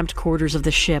the cramped quarters of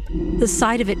the ship, the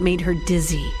sight of it made her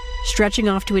dizzy, stretching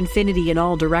off to infinity in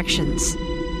all directions.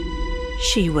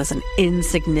 She was an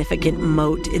insignificant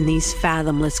mote in these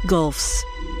fathomless gulfs.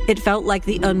 It felt like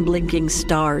the unblinking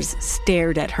stars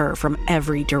stared at her from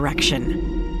every direction.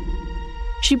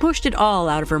 She pushed it all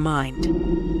out of her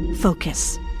mind.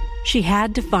 Focus. She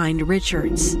had to find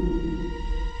Richards.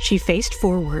 She faced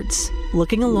forwards,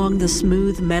 looking along the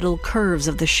smooth metal curves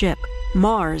of the ship,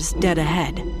 Mars dead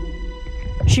ahead.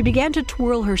 She began to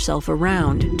twirl herself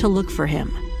around to look for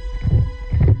him.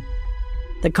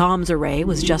 The comms array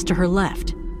was just to her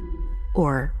left.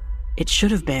 Or it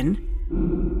should have been.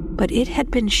 But it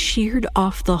had been sheared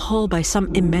off the hull by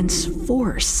some immense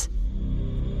force.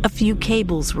 A few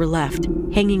cables were left,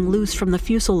 hanging loose from the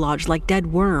fuselage like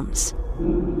dead worms.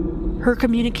 Her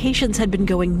communications had been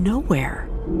going nowhere.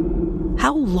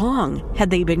 How long had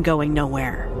they been going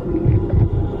nowhere?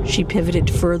 She pivoted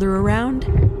further around,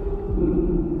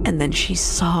 and then she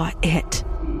saw it.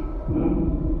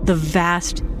 The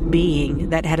vast being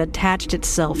that had attached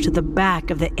itself to the back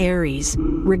of the Ares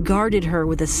regarded her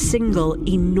with a single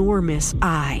enormous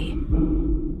eye.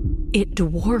 It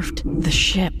dwarfed the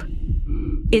ship.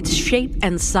 Its shape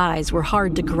and size were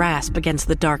hard to grasp against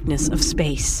the darkness of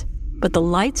space, but the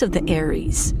lights of the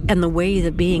Ares and the way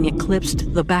the being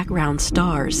eclipsed the background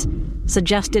stars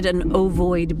suggested an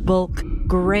ovoid bulk,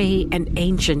 gray and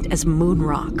ancient as moon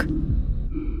rock.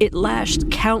 It lashed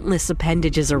countless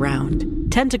appendages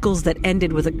around, tentacles that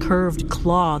ended with a curved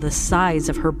claw the size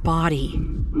of her body.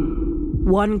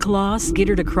 One claw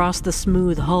skittered across the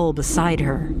smooth hull beside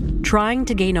her, trying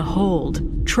to gain a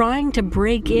hold, trying to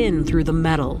break in through the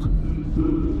metal.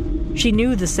 She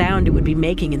knew the sound it would be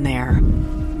making in there.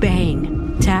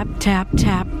 Bang, tap, tap,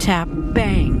 tap, tap,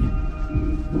 bang.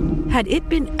 Had it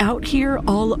been out here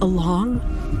all along,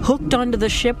 hooked onto the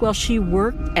ship while she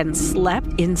worked and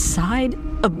slept inside,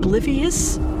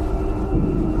 oblivious?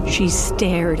 She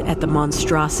stared at the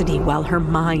monstrosity while her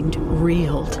mind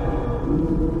reeled.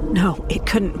 No, it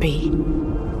couldn't be.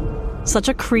 Such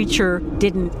a creature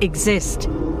didn't exist.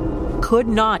 Could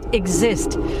not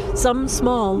exist. Some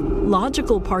small,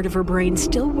 logical part of her brain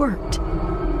still worked.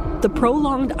 The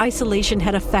prolonged isolation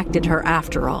had affected her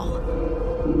after all.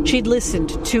 She'd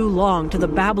listened too long to the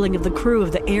babbling of the crew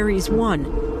of the Ares I,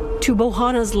 to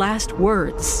Bohanna's last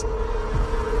words.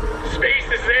 Space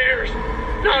is theirs,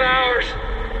 not ours.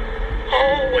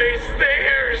 Always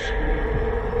theirs.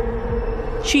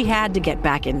 She had to get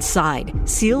back inside,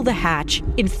 seal the hatch,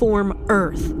 inform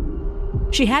Earth.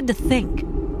 She had to think.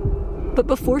 But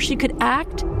before she could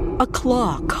act, a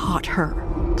claw caught her,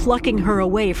 plucking her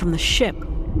away from the ship.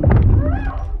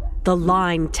 The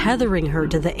line tethering her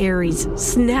to the Ares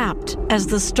snapped as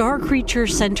the star creature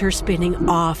sent her spinning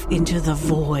off into the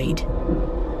void.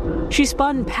 She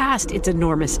spun past its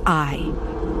enormous eye.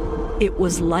 It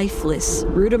was lifeless,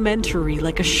 rudimentary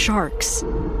like a shark's,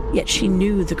 yet she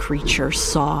knew the creature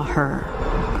saw her,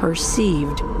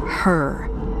 perceived her.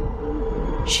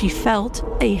 She felt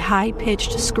a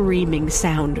high-pitched screaming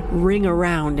sound ring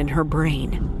around in her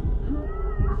brain.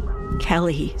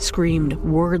 Kelly screamed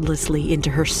wordlessly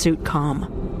into her suit comm,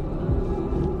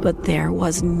 but there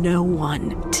was no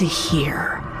one to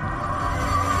hear.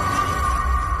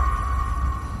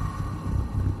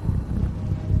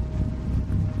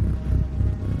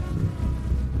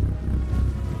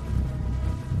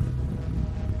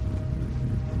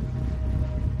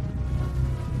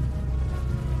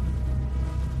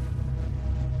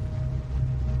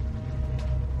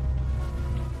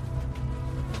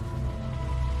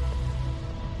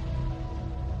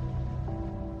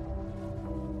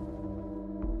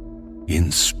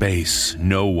 In space,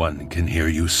 no one can hear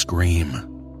you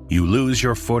scream. You lose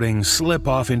your footing, slip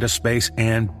off into space,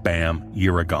 and bam,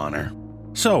 you're a goner.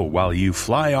 So, while you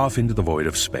fly off into the void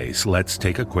of space, let's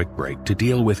take a quick break to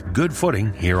deal with good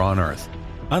footing here on Earth.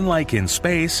 Unlike in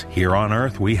space, here on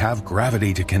Earth we have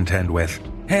gravity to contend with.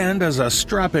 And as a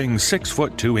strapping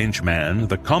 6'2" man,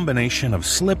 the combination of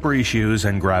slippery shoes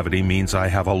and gravity means I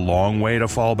have a long way to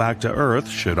fall back to Earth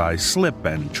should I slip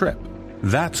and trip.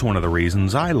 That's one of the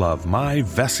reasons I love my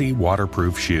Vessi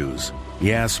waterproof shoes.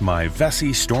 Yes, my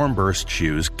Vessi Stormburst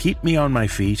shoes keep me on my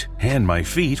feet and my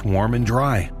feet warm and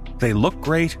dry. They look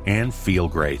great and feel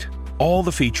great. All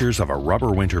the features of a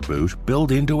rubber winter boot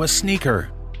build into a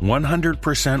sneaker.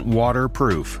 100%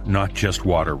 waterproof, not just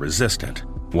water resistant.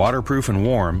 Waterproof and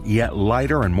warm, yet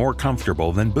lighter and more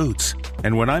comfortable than boots.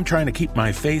 And when I'm trying to keep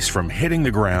my face from hitting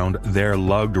the ground, their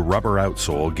lugged rubber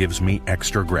outsole gives me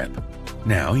extra grip.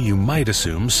 Now, you might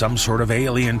assume some sort of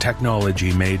alien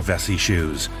technology made Vessi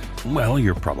shoes. Well,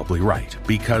 you're probably right,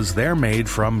 because they're made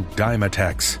from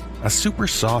Dymatex, a super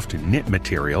soft knit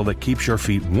material that keeps your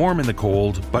feet warm in the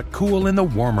cold, but cool in the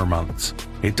warmer months.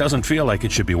 It doesn't feel like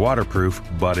it should be waterproof,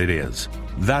 but it is.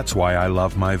 That's why I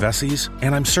love my Vessis,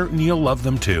 and I'm certain you'll love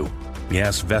them too.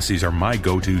 Yes, Vessis are my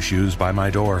go-to shoes by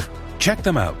my door. Check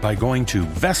them out by going to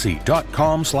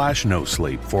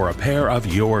vessi.com/nosleep for a pair of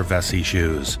your Vessi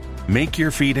shoes. Make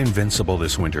your feet invincible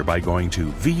this winter by going to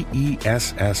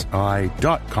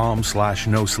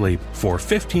vessi.com/nosleep for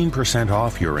 15%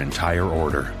 off your entire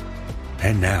order.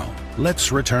 And now,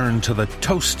 let's return to the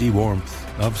toasty warmth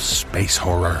of space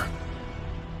horror.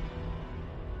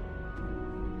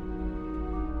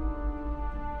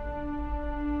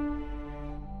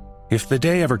 If the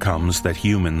day ever comes that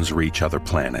humans reach other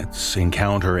planets,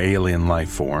 encounter alien life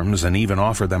forms, and even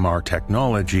offer them our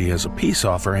technology as a peace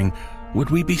offering, would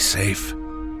we be safe?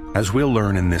 As we'll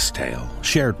learn in this tale,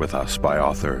 shared with us by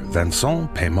author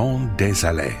Vincent Payment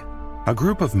Desalé, a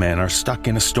group of men are stuck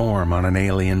in a storm on an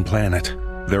alien planet.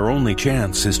 Their only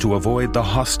chance is to avoid the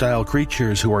hostile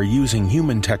creatures who are using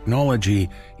human technology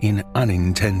in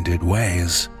unintended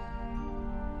ways.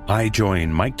 I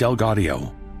join Mike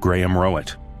Delgadio, Graham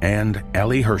Rowett, and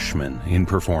Ellie Hirschman in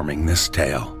performing this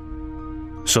tale.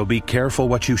 So be careful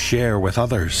what you share with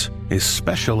others,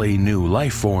 especially new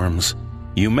life forms.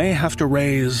 You may have to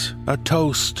raise a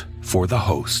toast for the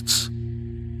hosts.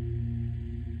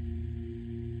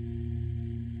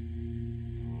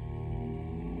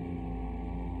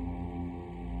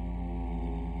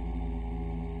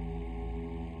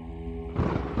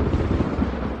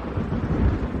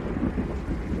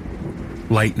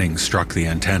 Lightning struck the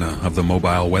antenna of the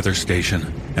mobile weather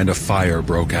station, and a fire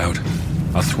broke out.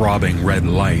 A throbbing red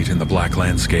light in the black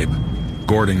landscape.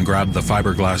 Gordon grabbed the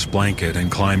fiberglass blanket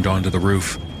and climbed onto the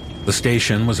roof. The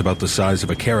station was about the size of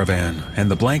a caravan,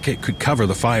 and the blanket could cover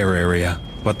the fire area,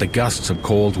 but the gusts of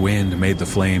cold wind made the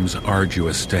flames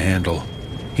arduous to handle.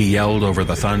 He yelled over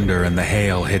the thunder and the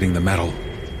hail hitting the metal.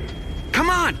 Come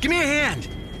on, give me a hand!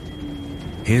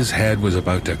 His head was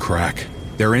about to crack.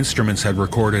 Their instruments had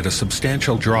recorded a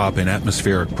substantial drop in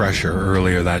atmospheric pressure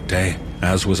earlier that day,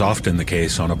 as was often the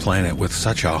case on a planet with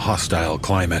such a hostile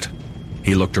climate.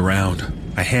 He looked around,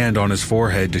 a hand on his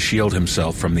forehead to shield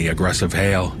himself from the aggressive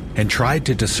hail, and tried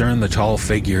to discern the tall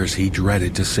figures he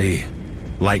dreaded to see.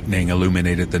 Lightning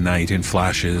illuminated the night in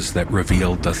flashes that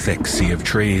revealed the thick sea of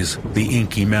trees, the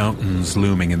inky mountains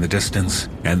looming in the distance,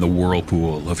 and the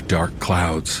whirlpool of dark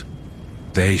clouds.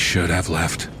 They should have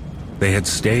left. They had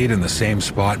stayed in the same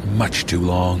spot much too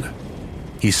long.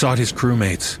 He sought his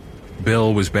crewmates.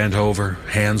 Bill was bent over,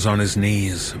 hands on his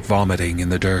knees, vomiting in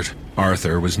the dirt.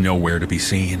 Arthur was nowhere to be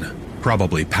seen,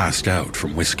 probably passed out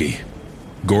from whiskey.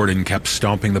 Gordon kept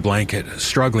stomping the blanket,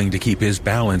 struggling to keep his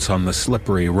balance on the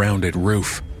slippery, rounded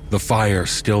roof. The fire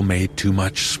still made too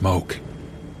much smoke.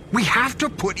 We have to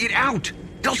put it out!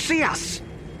 They'll see us!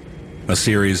 A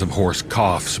series of hoarse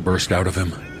coughs burst out of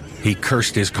him. He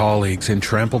cursed his colleagues and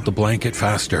trampled the blanket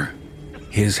faster.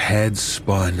 His head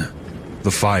spun.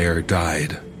 The fire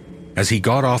died. As he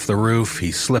got off the roof,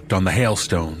 he slipped on the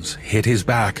hailstones, hit his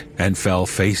back, and fell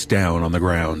face down on the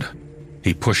ground.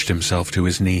 He pushed himself to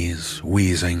his knees,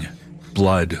 wheezing.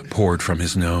 Blood poured from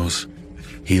his nose.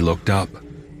 He looked up.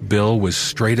 Bill was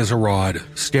straight as a rod,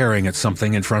 staring at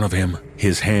something in front of him.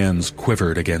 His hands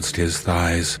quivered against his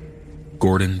thighs.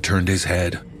 Gordon turned his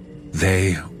head.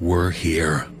 They were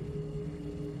here.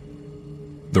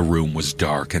 The room was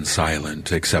dark and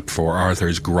silent, except for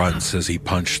Arthur's grunts as he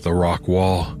punched the rock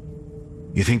wall.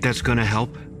 You think that's gonna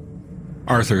help?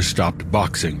 Arthur stopped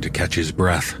boxing to catch his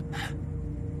breath.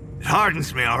 It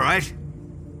hardens me, all right?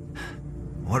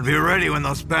 I want to be ready when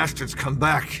those bastards come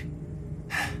back.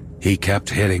 He kept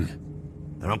hitting.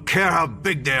 I don't care how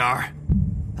big they are.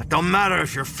 That don't matter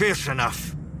if you're fierce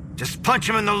enough. Just punch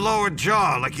him in the lower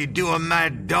jaw like you do a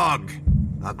mad dog.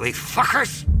 Ugly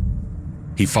fuckers!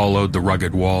 He followed the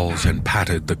rugged walls and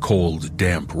patted the cold,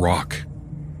 damp rock.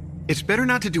 It's better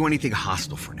not to do anything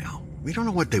hostile for now. We don't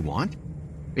know what they want.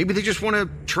 Maybe they just want to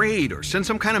trade or send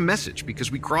some kind of message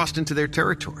because we crossed into their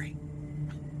territory.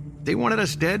 If they wanted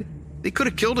us dead, they could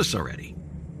have killed us already.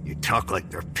 You talk like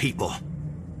they're people.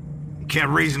 You can't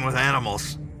reason with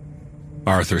animals.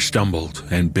 Arthur stumbled,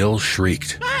 and Bill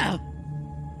shrieked. Ah!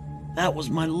 That was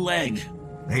my leg.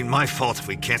 Ain't my fault if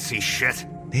we can't see shit.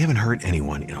 They haven't hurt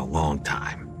anyone in a long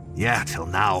time. Yeah, till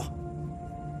now.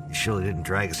 They surely didn't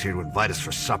drag us here to invite us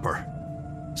for supper.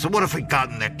 So what if we got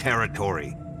in their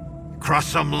territory? Cross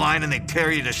some line and they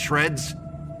tear you to shreds?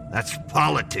 That's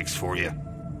politics for you.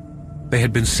 They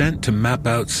had been sent to map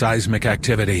out seismic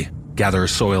activity, gather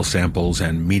soil samples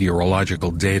and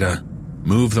meteorological data,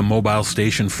 move the mobile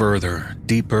station further,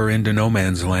 deeper into no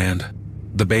man's land.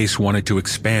 The base wanted to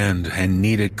expand and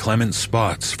needed clement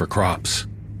spots for crops.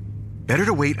 Better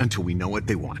to wait until we know what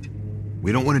they want.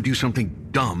 We don't want to do something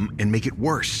dumb and make it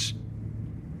worse.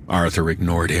 Arthur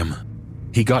ignored him.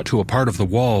 He got to a part of the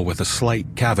wall with a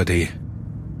slight cavity.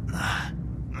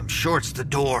 I'm sure it's the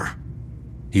door.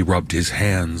 He rubbed his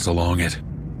hands along it.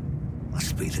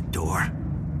 Must be the door.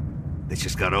 They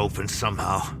just got open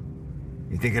somehow.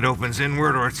 You think it opens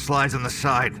inward or it slides on the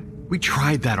side? We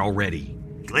tried that already.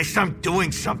 At least I'm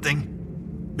doing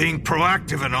something. Being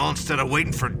proactive and all instead of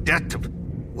waiting for death to...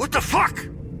 What the fuck?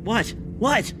 What?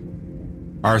 What?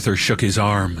 Arthur shook his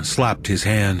arm, slapped his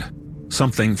hand.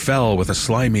 Something fell with a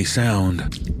slimy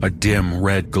sound. A dim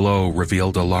red glow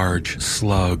revealed a large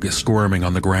slug squirming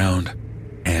on the ground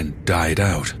and died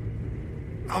out.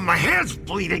 Oh, my hand's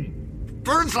bleeding.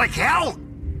 Burns like hell.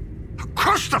 I'll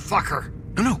crush the fucker.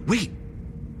 No, wait.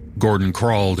 Gordon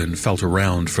crawled and felt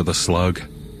around for the slug.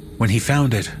 When he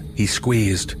found it, he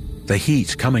squeezed. The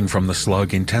heat coming from the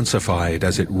slug intensified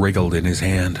as it wriggled in his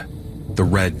hand. The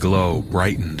red glow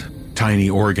brightened. Tiny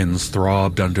organs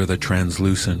throbbed under the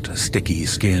translucent, sticky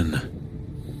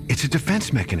skin. It's a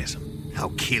defense mechanism. How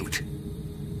cute.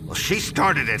 Well, she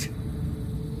started it.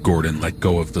 Gordon let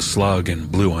go of the slug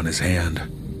and blew on his hand.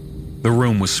 The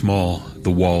room was small,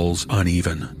 the walls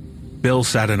uneven. Bill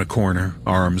sat in a corner,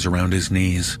 arms around his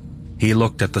knees. He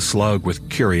looked at the slug with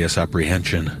curious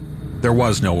apprehension. There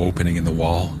was no opening in the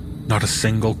wall, not a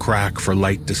single crack for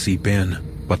light to seep in,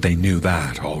 but they knew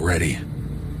that already.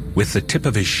 With the tip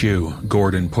of his shoe,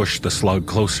 Gordon pushed the slug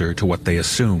closer to what they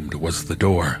assumed was the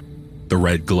door. The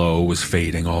red glow was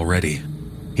fading already.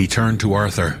 He turned to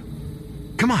Arthur.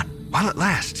 Come on, while it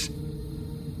lasts.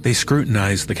 They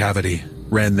scrutinized the cavity,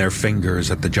 ran their fingers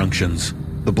at the junctions.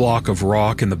 The block of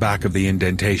rock in the back of the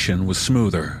indentation was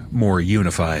smoother, more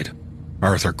unified.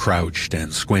 Arthur crouched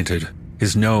and squinted,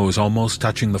 his nose almost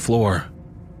touching the floor.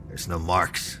 There's no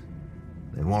marks.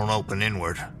 They won't open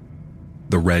inward.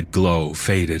 The red glow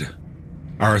faded.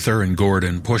 Arthur and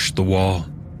Gordon pushed the wall,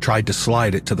 tried to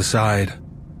slide it to the side.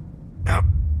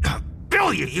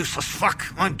 Bill, you useless fuck!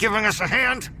 On giving us a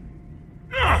hand?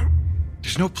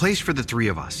 There's no place for the three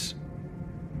of us.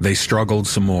 They struggled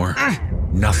some more.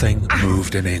 Nothing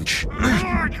moved an inch.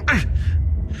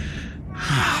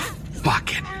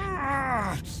 Fuck it.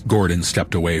 Gordon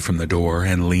stepped away from the door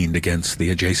and leaned against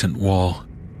the adjacent wall.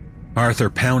 Arthur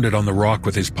pounded on the rock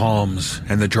with his palms,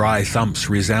 and the dry thumps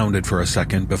resounded for a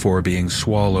second before being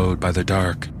swallowed by the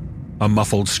dark. A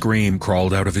muffled scream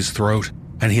crawled out of his throat,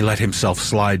 and he let himself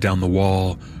slide down the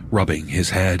wall, rubbing his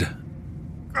head.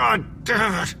 God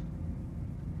damn it!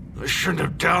 I shouldn't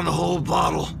have downed the whole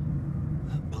bottle.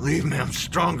 Believe me, I'm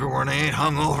stronger when I ain't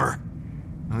hungover.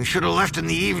 We should have left in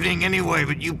the evening anyway,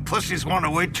 but you pussies want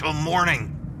to wait till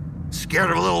morning.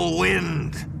 Scared of a little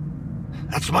wind.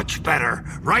 That's much better.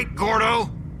 Right,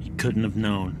 Gordo? You couldn't have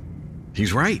known.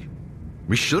 He's right.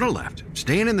 We should have left.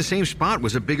 Staying in the same spot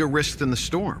was a bigger risk than the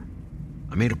storm.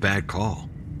 I made a bad call.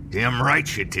 Damn right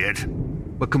you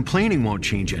did. But complaining won't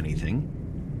change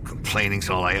anything. Complaining's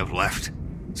all I have left.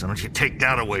 So don't you take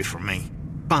that away from me.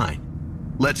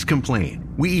 Fine. Let's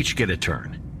complain. We each get a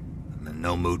turn. I'm in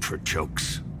no mood for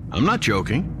jokes. I'm not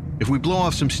joking. If we blow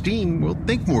off some steam, we'll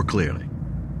think more clearly.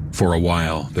 For a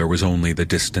while, there was only the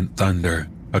distant thunder,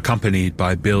 accompanied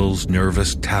by Bill's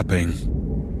nervous tapping.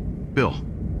 Bill,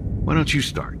 why don't you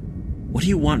start? What do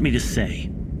you want me to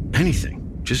say?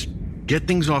 Anything. Just get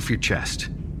things off your chest.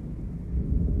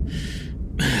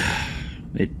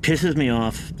 It pisses me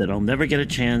off that I'll never get a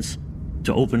chance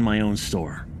to open my own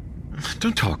store.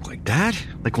 Don't talk like that,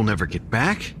 like we'll never get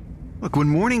back. Look, when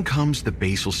morning comes, the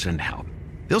base will send help.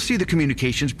 They'll see the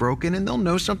communications broken and they'll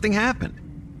know something happened.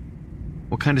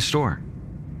 What kind of store?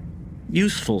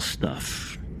 Useful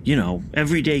stuff. You know,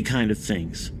 everyday kind of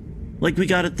things. Like we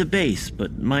got at the base,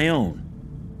 but my own.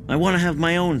 I want to have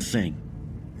my own thing.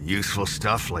 Useful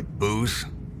stuff like booze?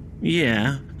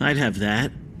 Yeah, I'd have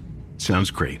that.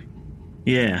 Sounds great.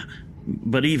 Yeah,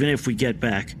 but even if we get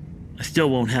back, I still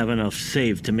won't have enough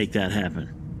saved to make that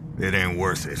happen. It ain't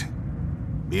worth it.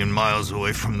 Being miles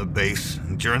away from the base,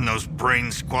 and during those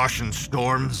brain-squashing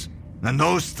storms, and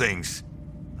those things.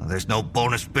 There's no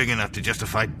bonus big enough to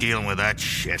justify dealing with that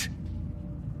shit.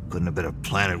 Couldn't have been a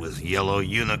planet with yellow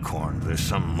unicorns or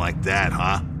something like that,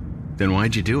 huh? Then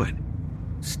why'd you do it?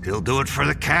 Still do it for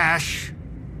the cash.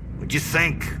 What'd you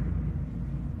think?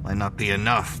 Might not be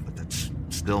enough, but that's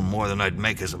still more than I'd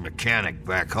make as a mechanic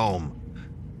back home.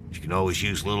 You can always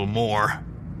use a little more.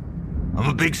 I'm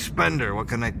a big spender, what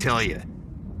can I tell you?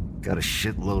 Got a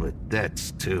shitload of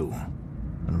debts, too.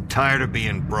 And I'm tired of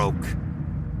being broke.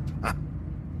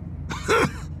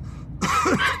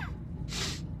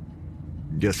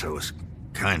 Guess I was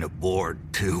kind of bored,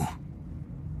 too.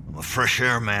 I'm a fresh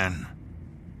air man.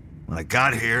 When I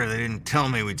got here, they didn't tell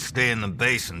me we'd stay in the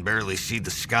base and barely see the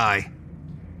sky.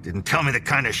 Didn't tell me the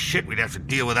kind of shit we'd have to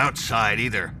deal with outside,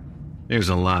 either. There's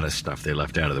a lot of stuff they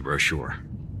left out of the brochure.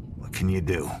 What can you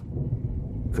do?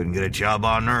 Couldn't get a job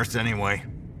on Earth anyway.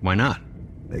 Why not?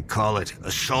 They call it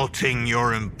assaulting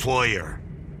your employer.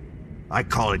 I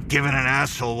call it giving an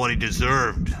asshole what he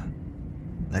deserved.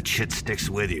 That shit sticks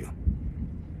with you.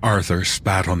 Arthur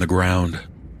spat on the ground.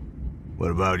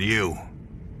 What about you?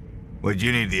 What'd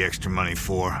you need the extra money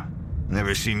for?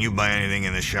 Never seen you buy anything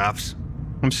in the shops.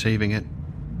 I'm saving it.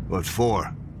 What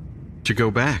for? To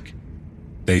go back.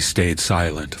 They stayed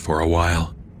silent for a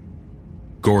while.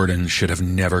 Gordon should have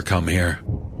never come here.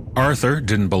 Arthur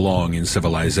didn't belong in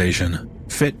civilization.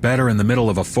 Fit better in the middle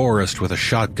of a forest with a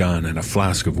shotgun and a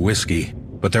flask of whiskey.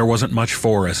 But there wasn't much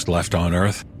forest left on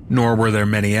Earth, nor were there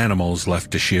many animals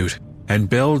left to shoot, and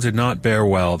Bill did not bear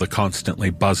well the constantly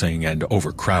buzzing and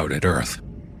overcrowded Earth.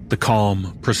 The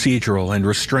calm, procedural, and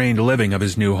restrained living of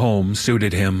his new home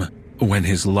suited him when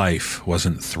his life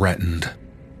wasn't threatened.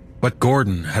 But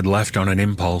Gordon had left on an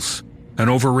impulse, an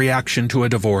overreaction to a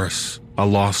divorce, a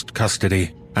lost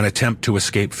custody, an attempt to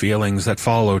escape feelings that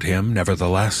followed him,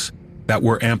 nevertheless, that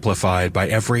were amplified by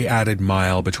every added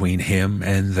mile between him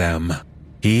and them.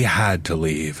 He had to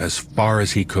leave as far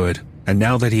as he could, and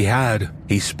now that he had,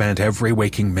 he spent every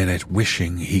waking minute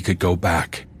wishing he could go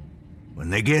back.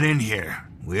 When they get in here,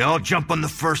 we all jump on the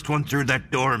first one through that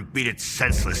door and beat it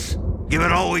senseless. Give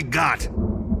it all we got.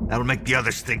 That'll make the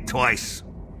others think twice.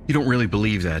 You don't really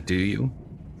believe that, do you?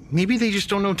 Maybe they just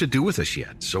don't know what to do with us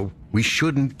yet, so we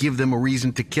shouldn't give them a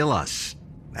reason to kill us.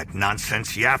 That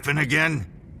nonsense yapping again?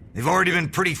 They've already been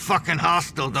pretty fucking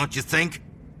hostile, don't you think?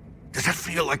 Does that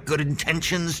feel like good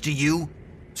intentions to you?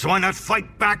 So why not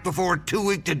fight back before we're too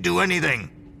weak to do anything?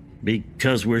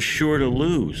 Because we're sure to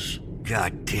lose.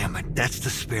 God damn it, that's the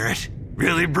spirit.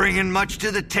 Really bringing much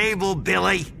to the table,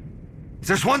 Billy. If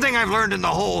there's one thing I've learned in the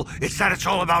whole, it's that it's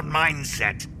all about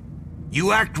mindset.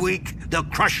 You act weak, they'll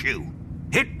crush you.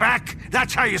 Hit back,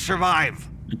 that's how you survive.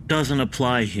 It doesn't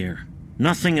apply here.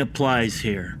 Nothing applies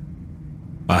here.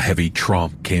 A heavy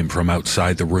tromp came from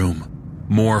outside the room.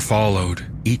 More followed,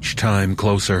 each time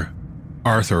closer.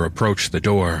 Arthur approached the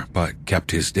door, but kept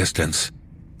his distance.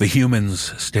 The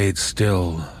humans stayed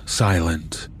still,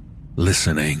 silent,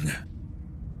 listening.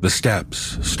 The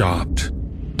steps stopped.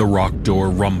 The rock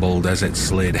door rumbled as it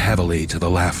slid heavily to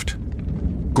the left.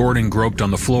 Gordon groped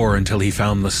on the floor until he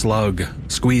found the slug,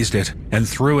 squeezed it, and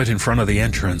threw it in front of the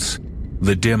entrance.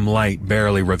 The dim light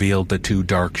barely revealed the two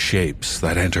dark shapes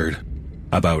that entered.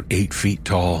 About 8 feet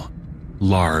tall.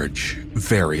 Large,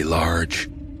 very large.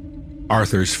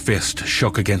 Arthur's fist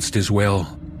shook against his will.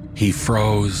 He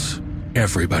froze.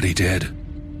 Everybody did.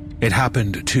 It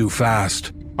happened too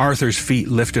fast. Arthur's feet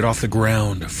lifted off the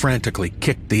ground, frantically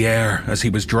kicked the air as he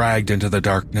was dragged into the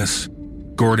darkness.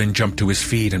 Gordon jumped to his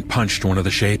feet and punched one of the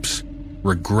shapes.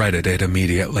 Regretted it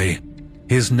immediately.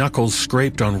 His knuckles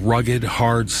scraped on rugged,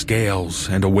 hard scales,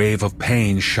 and a wave of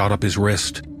pain shot up his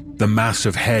wrist. The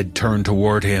massive head turned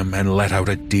toward him and let out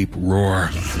a deep roar.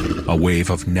 A wave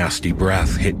of nasty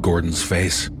breath hit Gordon's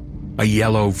face. A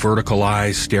yellow, vertical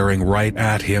eye staring right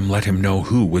at him let him know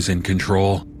who was in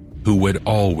control, who would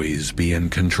always be in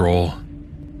control.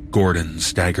 Gordon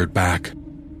staggered back.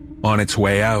 On its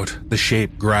way out, the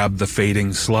shape grabbed the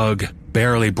fading slug,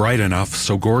 barely bright enough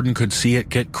so Gordon could see it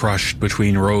get crushed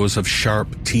between rows of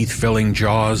sharp, teeth-filling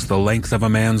jaws the length of a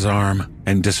man's arm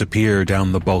and disappear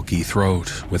down the bulky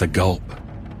throat with a gulp.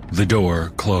 The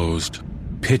door closed.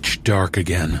 Pitch dark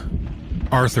again.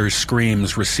 Arthur's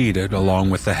screams receded along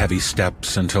with the heavy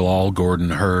steps until all Gordon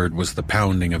heard was the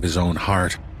pounding of his own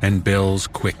heart and Bill's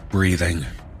quick breathing.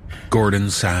 Gordon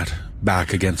sat,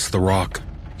 back against the rock.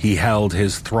 He held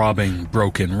his throbbing,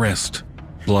 broken wrist.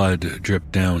 Blood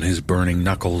dripped down his burning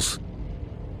knuckles.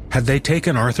 Had they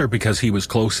taken Arthur because he was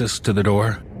closest to the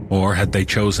door? Or had they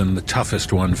chosen the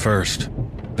toughest one first?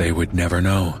 They would never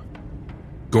know.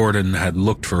 Gordon had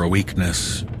looked for a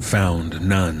weakness, found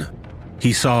none.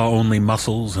 He saw only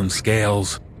muscles and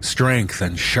scales, strength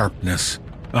and sharpness,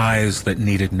 eyes that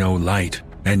needed no light,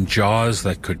 and jaws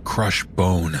that could crush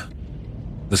bone.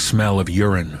 The smell of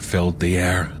urine filled the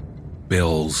air.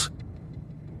 Bill's.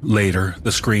 Later,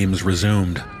 the screams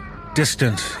resumed.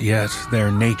 Distant, yet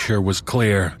their nature was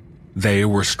clear. They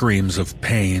were screams of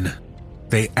pain.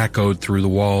 They echoed through the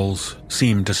walls,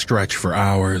 seemed to stretch for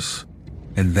hours.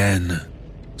 And then,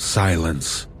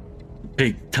 silence.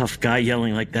 Big, tough guy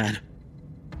yelling like that.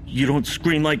 You don't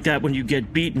scream like that when you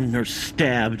get beaten or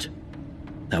stabbed.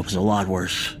 That was a lot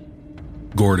worse.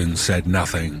 Gordon said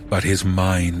nothing, but his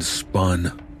mind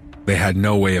spun. They had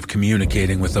no way of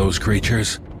communicating with those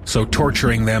creatures, so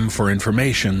torturing them for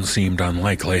information seemed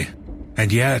unlikely.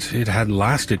 And yet, it had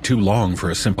lasted too long for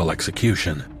a simple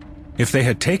execution. If they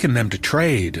had taken them to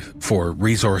trade, for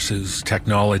resources,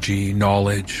 technology,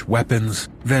 knowledge, weapons,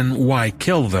 then why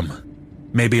kill them?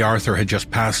 Maybe Arthur had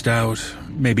just passed out,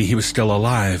 maybe he was still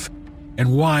alive.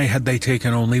 And why had they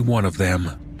taken only one of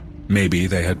them? Maybe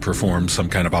they had performed some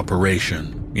kind of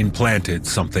operation, implanted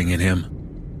something in him.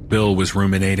 Bill was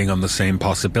ruminating on the same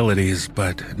possibilities,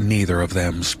 but neither of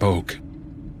them spoke.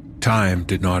 Time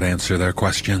did not answer their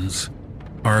questions.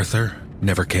 Arthur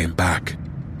never came back.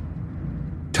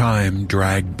 Time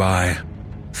dragged by.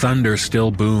 Thunder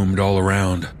still boomed all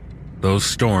around. Those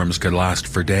storms could last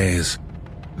for days.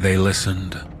 They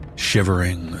listened,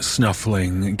 shivering,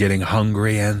 snuffling, getting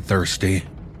hungry and thirsty.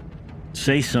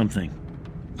 Say something.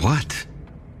 What?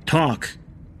 Talk.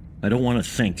 I don't want to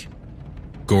think.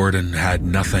 Gordon had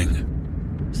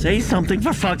nothing. Say something,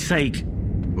 for fuck's sake.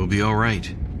 We'll be all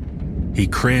right. He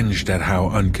cringed at how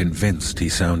unconvinced he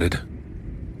sounded.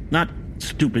 Not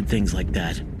stupid things like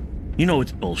that. You know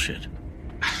it's bullshit.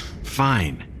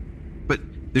 Fine. But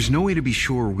there's no way to be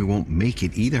sure we won't make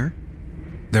it either.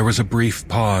 There was a brief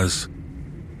pause.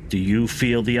 Do you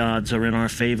feel the odds are in our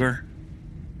favor?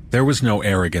 There was no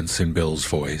arrogance in Bill's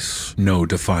voice, no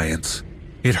defiance.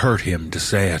 It hurt him to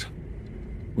say it.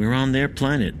 We're on their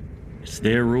planet. It's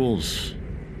their rules.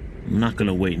 I'm not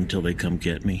gonna wait until they come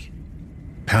get me.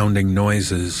 Pounding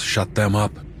noises shut them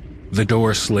up. The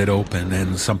door slid open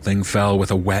and something fell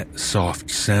with a wet, soft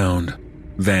sound.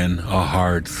 Then a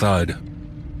hard thud.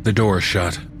 The door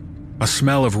shut. A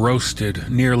smell of roasted,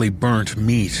 nearly burnt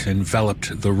meat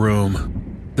enveloped the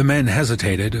room. The men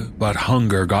hesitated, but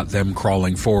hunger got them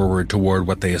crawling forward toward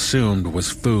what they assumed was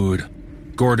food.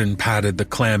 Gordon patted the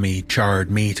clammy,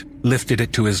 charred meat, lifted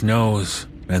it to his nose,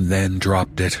 and then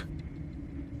dropped it.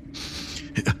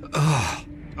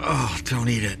 Don't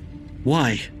eat it.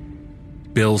 Why?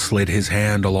 Bill slid his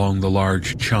hand along the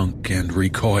large chunk and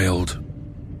recoiled.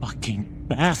 Fucking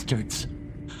bastards.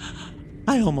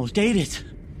 I almost ate it.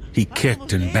 He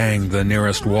kicked and banged the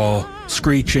nearest wall,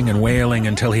 screeching and wailing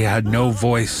until he had no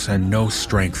voice and no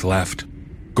strength left.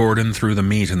 Gordon threw the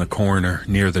meat in the corner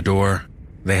near the door.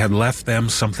 They had left them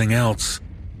something else.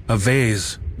 A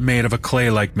vase made of a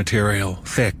clay-like material,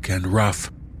 thick and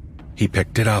rough. He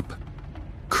picked it up.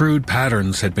 Crude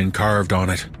patterns had been carved on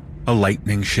it. A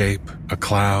lightning shape, a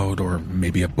cloud, or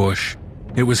maybe a bush.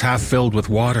 It was half filled with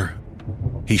water.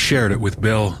 He shared it with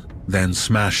Bill, then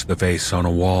smashed the vase on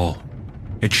a wall.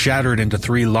 It shattered into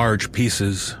 3 large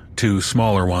pieces, 2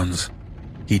 smaller ones.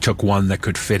 He took one that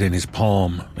could fit in his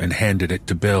palm and handed it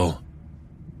to Bill.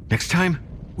 Next time,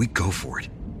 we go for it.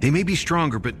 They may be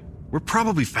stronger, but we're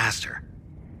probably faster.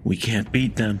 We can't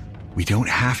beat them. We don't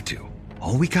have to.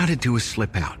 All we gotta do is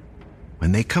slip out.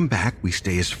 When they come back, we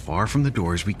stay as far from the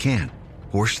door as we can.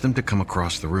 Force them to come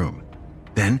across the room.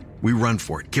 Then, we run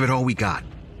for it. Give it all we got.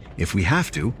 If we have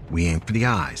to, we aim for the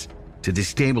eyes. To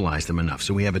destabilize them enough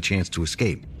so we have a chance to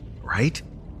escape. Right?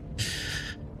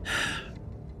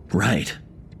 Right.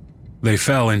 They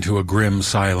fell into a grim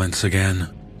silence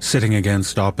again, sitting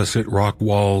against opposite rock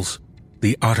walls,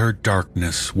 the utter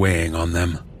darkness weighing on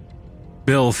them.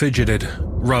 Bill fidgeted,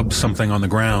 rubbed something on the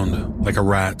ground, like a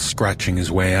rat scratching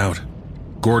his way out.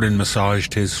 Gordon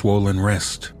massaged his swollen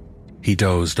wrist. He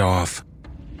dozed off.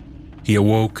 He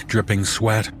awoke, dripping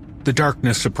sweat. The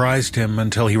darkness surprised him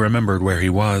until he remembered where he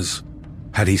was.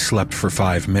 Had he slept for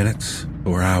 5 minutes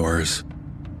or hours?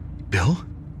 Bill?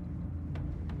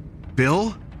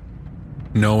 Bill?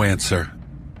 No answer.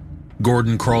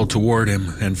 Gordon crawled toward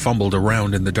him and fumbled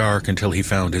around in the dark until he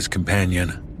found his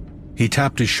companion. He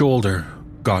tapped his shoulder,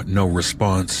 got no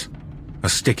response. A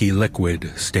sticky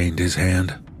liquid stained his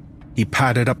hand. He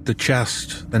patted up the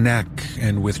chest, the neck,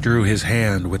 and withdrew his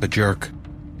hand with a jerk.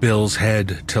 Bill's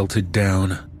head tilted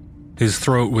down. His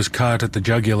throat was cut at the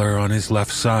jugular on his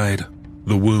left side,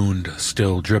 the wound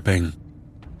still dripping.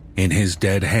 In his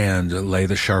dead hand lay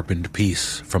the sharpened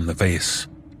piece from the vase.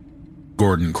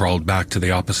 Gordon crawled back to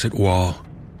the opposite wall.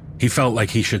 He felt like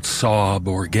he should sob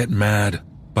or get mad,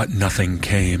 but nothing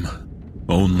came.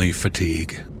 Only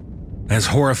fatigue. As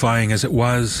horrifying as it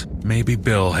was, maybe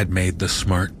Bill had made the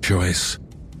smart choice.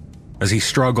 As he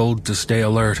struggled to stay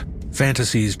alert,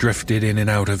 fantasies drifted in and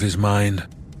out of his mind.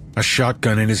 A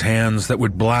shotgun in his hands that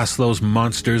would blast those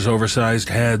monsters' oversized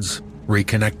heads,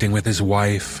 reconnecting with his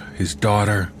wife, his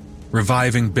daughter,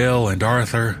 reviving Bill and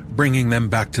Arthur, bringing them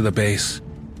back to the base.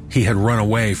 He had run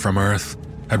away from Earth,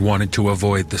 had wanted to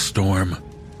avoid the storm,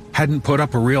 hadn't put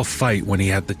up a real fight when he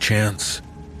had the chance.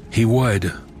 He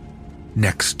would.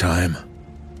 Next time.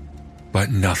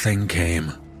 But nothing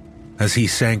came. As he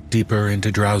sank deeper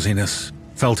into drowsiness,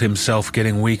 felt himself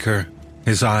getting weaker,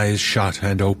 his eyes shut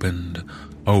and opened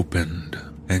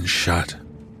and shut.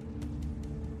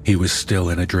 He was still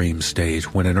in a dream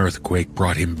state when an earthquake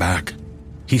brought him back.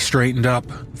 He straightened up,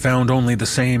 found only the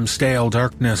same stale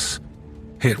darkness.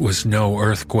 It was no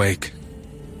earthquake.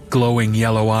 Glowing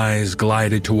yellow eyes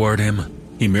glided toward him.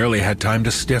 He merely had time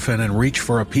to stiffen and reach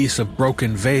for a piece of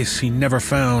broken vase he never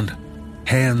found.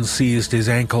 Hands seized his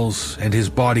ankles, and his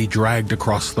body dragged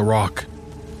across the rock.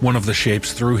 One of the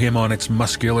shapes threw him on its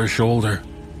muscular shoulder.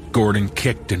 Gordon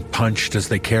kicked and punched as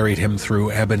they carried him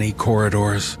through ebony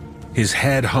corridors. His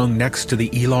head hung next to the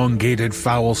elongated,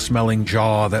 foul-smelling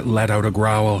jaw that let out a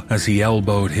growl as he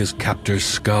elbowed his captor's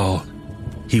skull.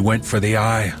 He went for the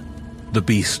eye. The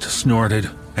beast snorted,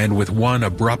 and with one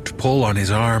abrupt pull on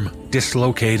his arm,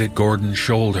 dislocated Gordon's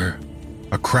shoulder.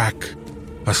 A crack,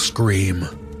 a scream.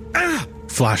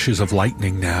 Flashes of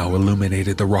lightning now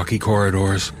illuminated the rocky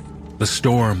corridors. The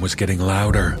storm was getting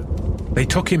louder. They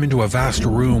took him into a vast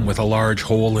room with a large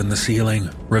hole in the ceiling,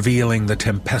 revealing the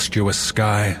tempestuous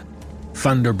sky.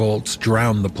 Thunderbolts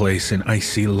drowned the place in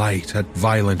icy light at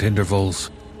violent intervals.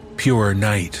 Pure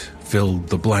night filled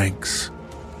the blanks.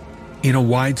 In a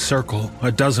wide circle,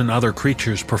 a dozen other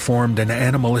creatures performed an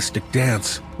animalistic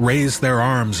dance, raised their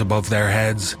arms above their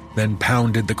heads, then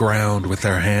pounded the ground with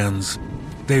their hands.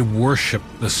 They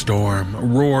worshipped the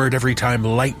storm, roared every time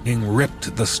lightning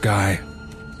ripped the sky.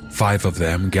 5 of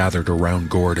them gathered around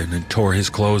Gordon and tore his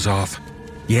clothes off,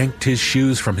 yanked his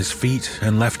shoes from his feet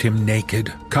and left him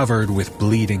naked, covered with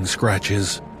bleeding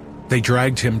scratches. They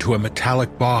dragged him to a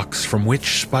metallic box from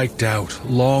which spiked out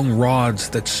long rods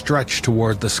that stretched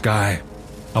toward the sky.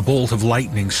 A bolt of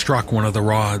lightning struck one of the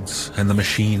rods, and the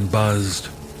machine buzzed.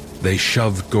 They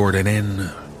shoved Gordon in,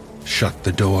 shut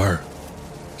the door.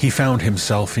 He found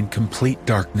himself in complete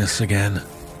darkness again.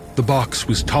 The box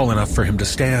was tall enough for him to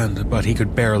stand, but he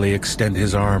could barely extend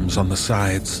his arms on the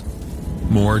sides.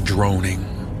 More droning,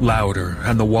 louder,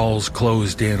 and the walls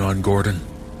closed in on Gordon.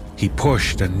 He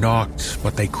pushed and knocked,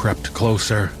 but they crept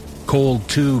closer. Cold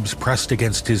tubes pressed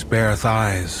against his bare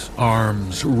thighs,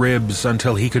 arms, ribs,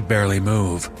 until he could barely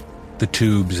move. The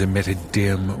tubes emitted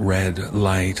dim red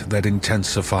light that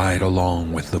intensified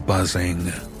along with the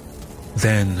buzzing.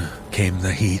 Then came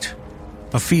the heat.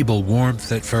 A feeble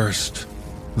warmth at first,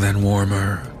 then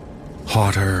warmer,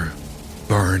 hotter,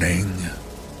 burning.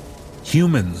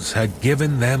 Humans had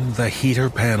given them the heater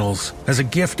panels as a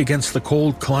gift against the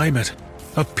cold climate,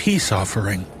 a peace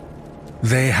offering.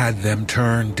 They had them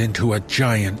turned into a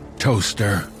giant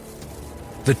toaster.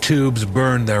 The tubes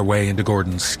burned their way into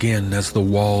Gordon's skin as the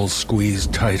walls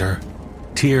squeezed tighter.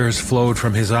 Tears flowed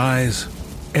from his eyes.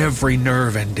 Every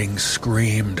nerve ending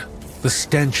screamed. The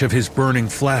stench of his burning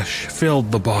flesh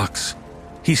filled the box.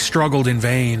 He struggled in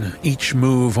vain. Each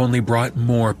move only brought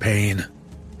more pain.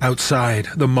 Outside,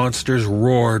 the monsters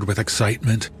roared with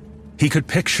excitement. He could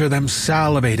picture them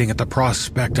salivating at the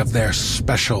prospect of their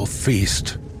special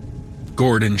feast.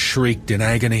 Gordon shrieked in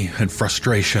agony and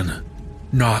frustration.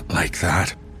 Not like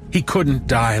that. He couldn't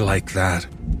die like that.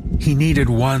 He needed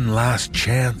one last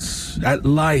chance at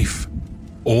life.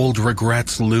 Old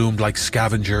regrets loomed like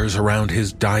scavengers around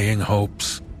his dying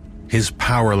hopes. His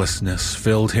powerlessness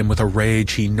filled him with a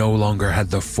rage he no longer had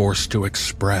the force to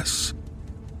express.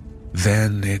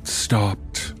 Then it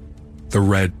stopped. The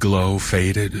red glow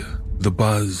faded. The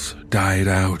buzz died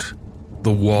out.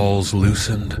 The walls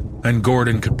loosened, and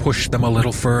Gordon could push them a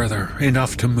little further,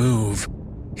 enough to move.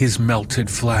 His melted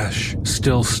flesh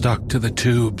still stuck to the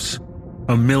tubes.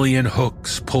 A million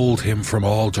hooks pulled him from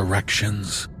all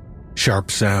directions. Sharp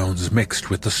sounds mixed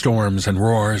with the storms and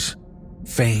roars.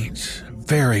 Faint,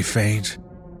 very faint.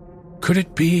 Could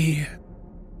it be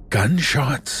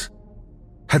gunshots?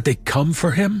 Had they come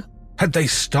for him? Had they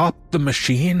stopped the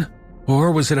machine?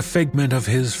 Or was it a figment of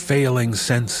his failing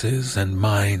senses and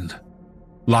mind?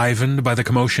 Livened by the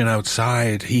commotion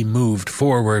outside, he moved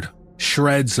forward.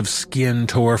 Shreds of skin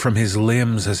tore from his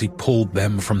limbs as he pulled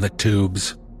them from the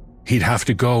tubes. He'd have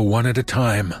to go one at a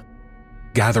time.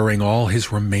 Gathering all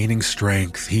his remaining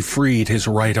strength, he freed his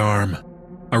right arm.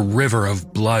 A river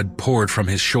of blood poured from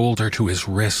his shoulder to his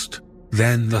wrist,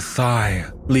 then the thigh,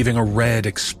 leaving a red,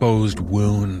 exposed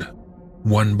wound.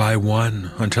 One by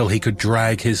one, until he could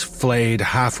drag his flayed,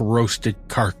 half-roasted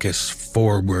carcass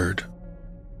forward.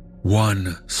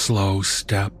 One slow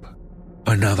step,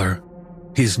 another.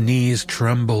 His knees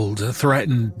trembled,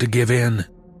 threatened to give in.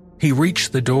 He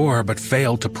reached the door but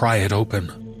failed to pry it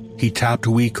open. He tapped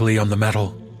weakly on the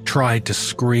metal, tried to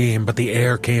scream, but the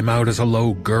air came out as a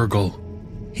low gurgle.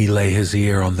 He lay his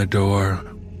ear on the door.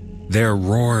 Their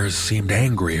roars seemed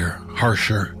angrier,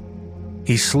 harsher.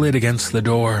 He slid against the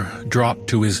door, dropped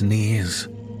to his knees.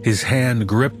 His hand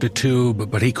gripped a tube,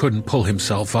 but he couldn't pull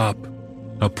himself up.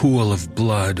 A pool of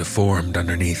blood formed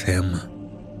underneath him.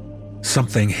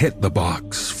 Something hit the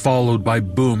box, followed by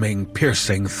booming,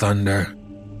 piercing thunder.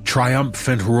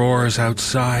 Triumphant roars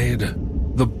outside.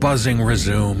 The buzzing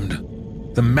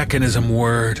resumed. The mechanism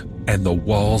whirred, and the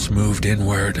walls moved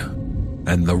inward.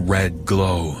 And the red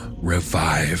glow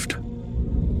revived.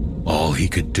 All he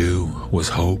could do was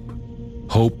hope.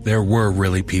 Hope there were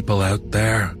really people out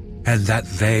there, and that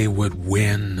they would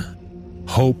win.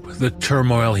 Hope the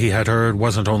turmoil he had heard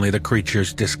wasn't only the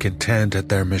creature's discontent at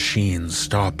their machines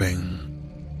stopping.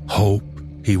 Hope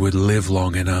he would live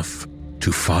long enough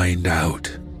to find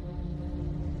out.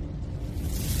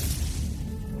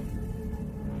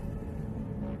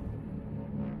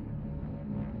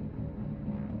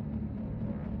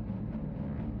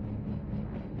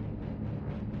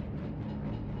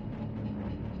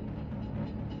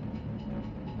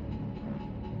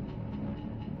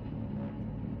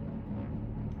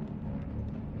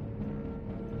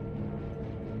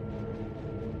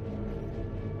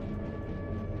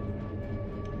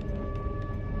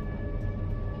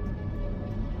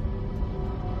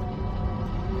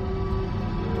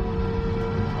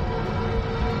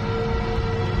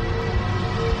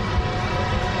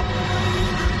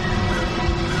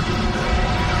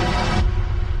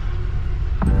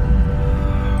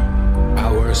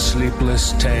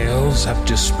 Sleepless tales have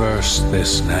dispersed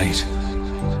this night.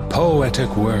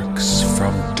 Poetic works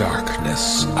from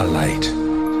darkness alight.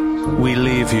 We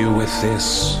leave you with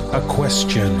this, a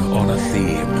question on a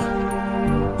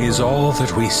theme. Is all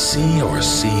that we see or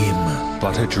seem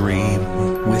but a dream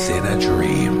within a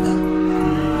dream?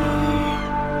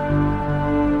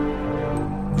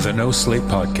 The No Sleep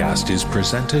podcast is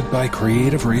presented by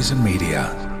Creative Reason Media.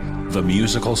 The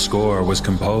musical score was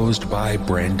composed by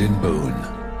Brandon Boone.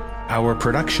 Our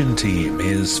production team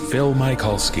is Phil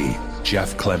Michalski,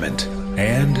 Jeff Clement,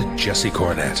 and Jesse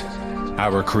Cornett.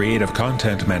 Our creative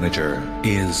content manager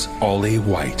is Ollie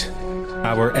White.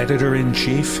 Our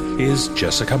editor-in-chief is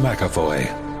Jessica McAvoy.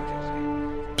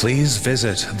 Please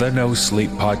visit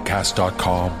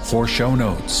thenosleeppodcast.com for show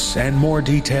notes and more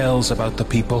details about the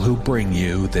people who bring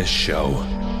you this show.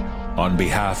 On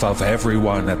behalf of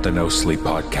everyone at the No Sleep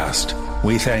Podcast,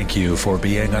 we thank you for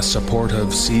being a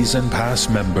supportive Season Pass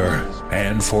member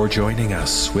and for joining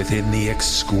us within the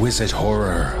exquisite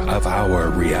horror of our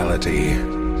reality.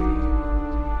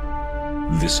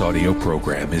 This audio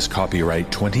program is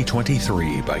copyright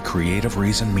 2023 by Creative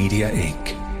Reason Media,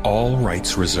 Inc. All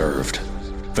rights reserved.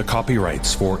 The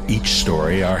copyrights for each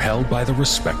story are held by the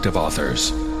respective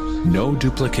authors. No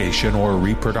duplication or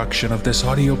reproduction of this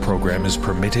audio program is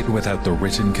permitted without the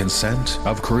written consent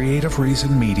of Creative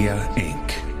Reason Media,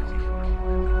 Inc.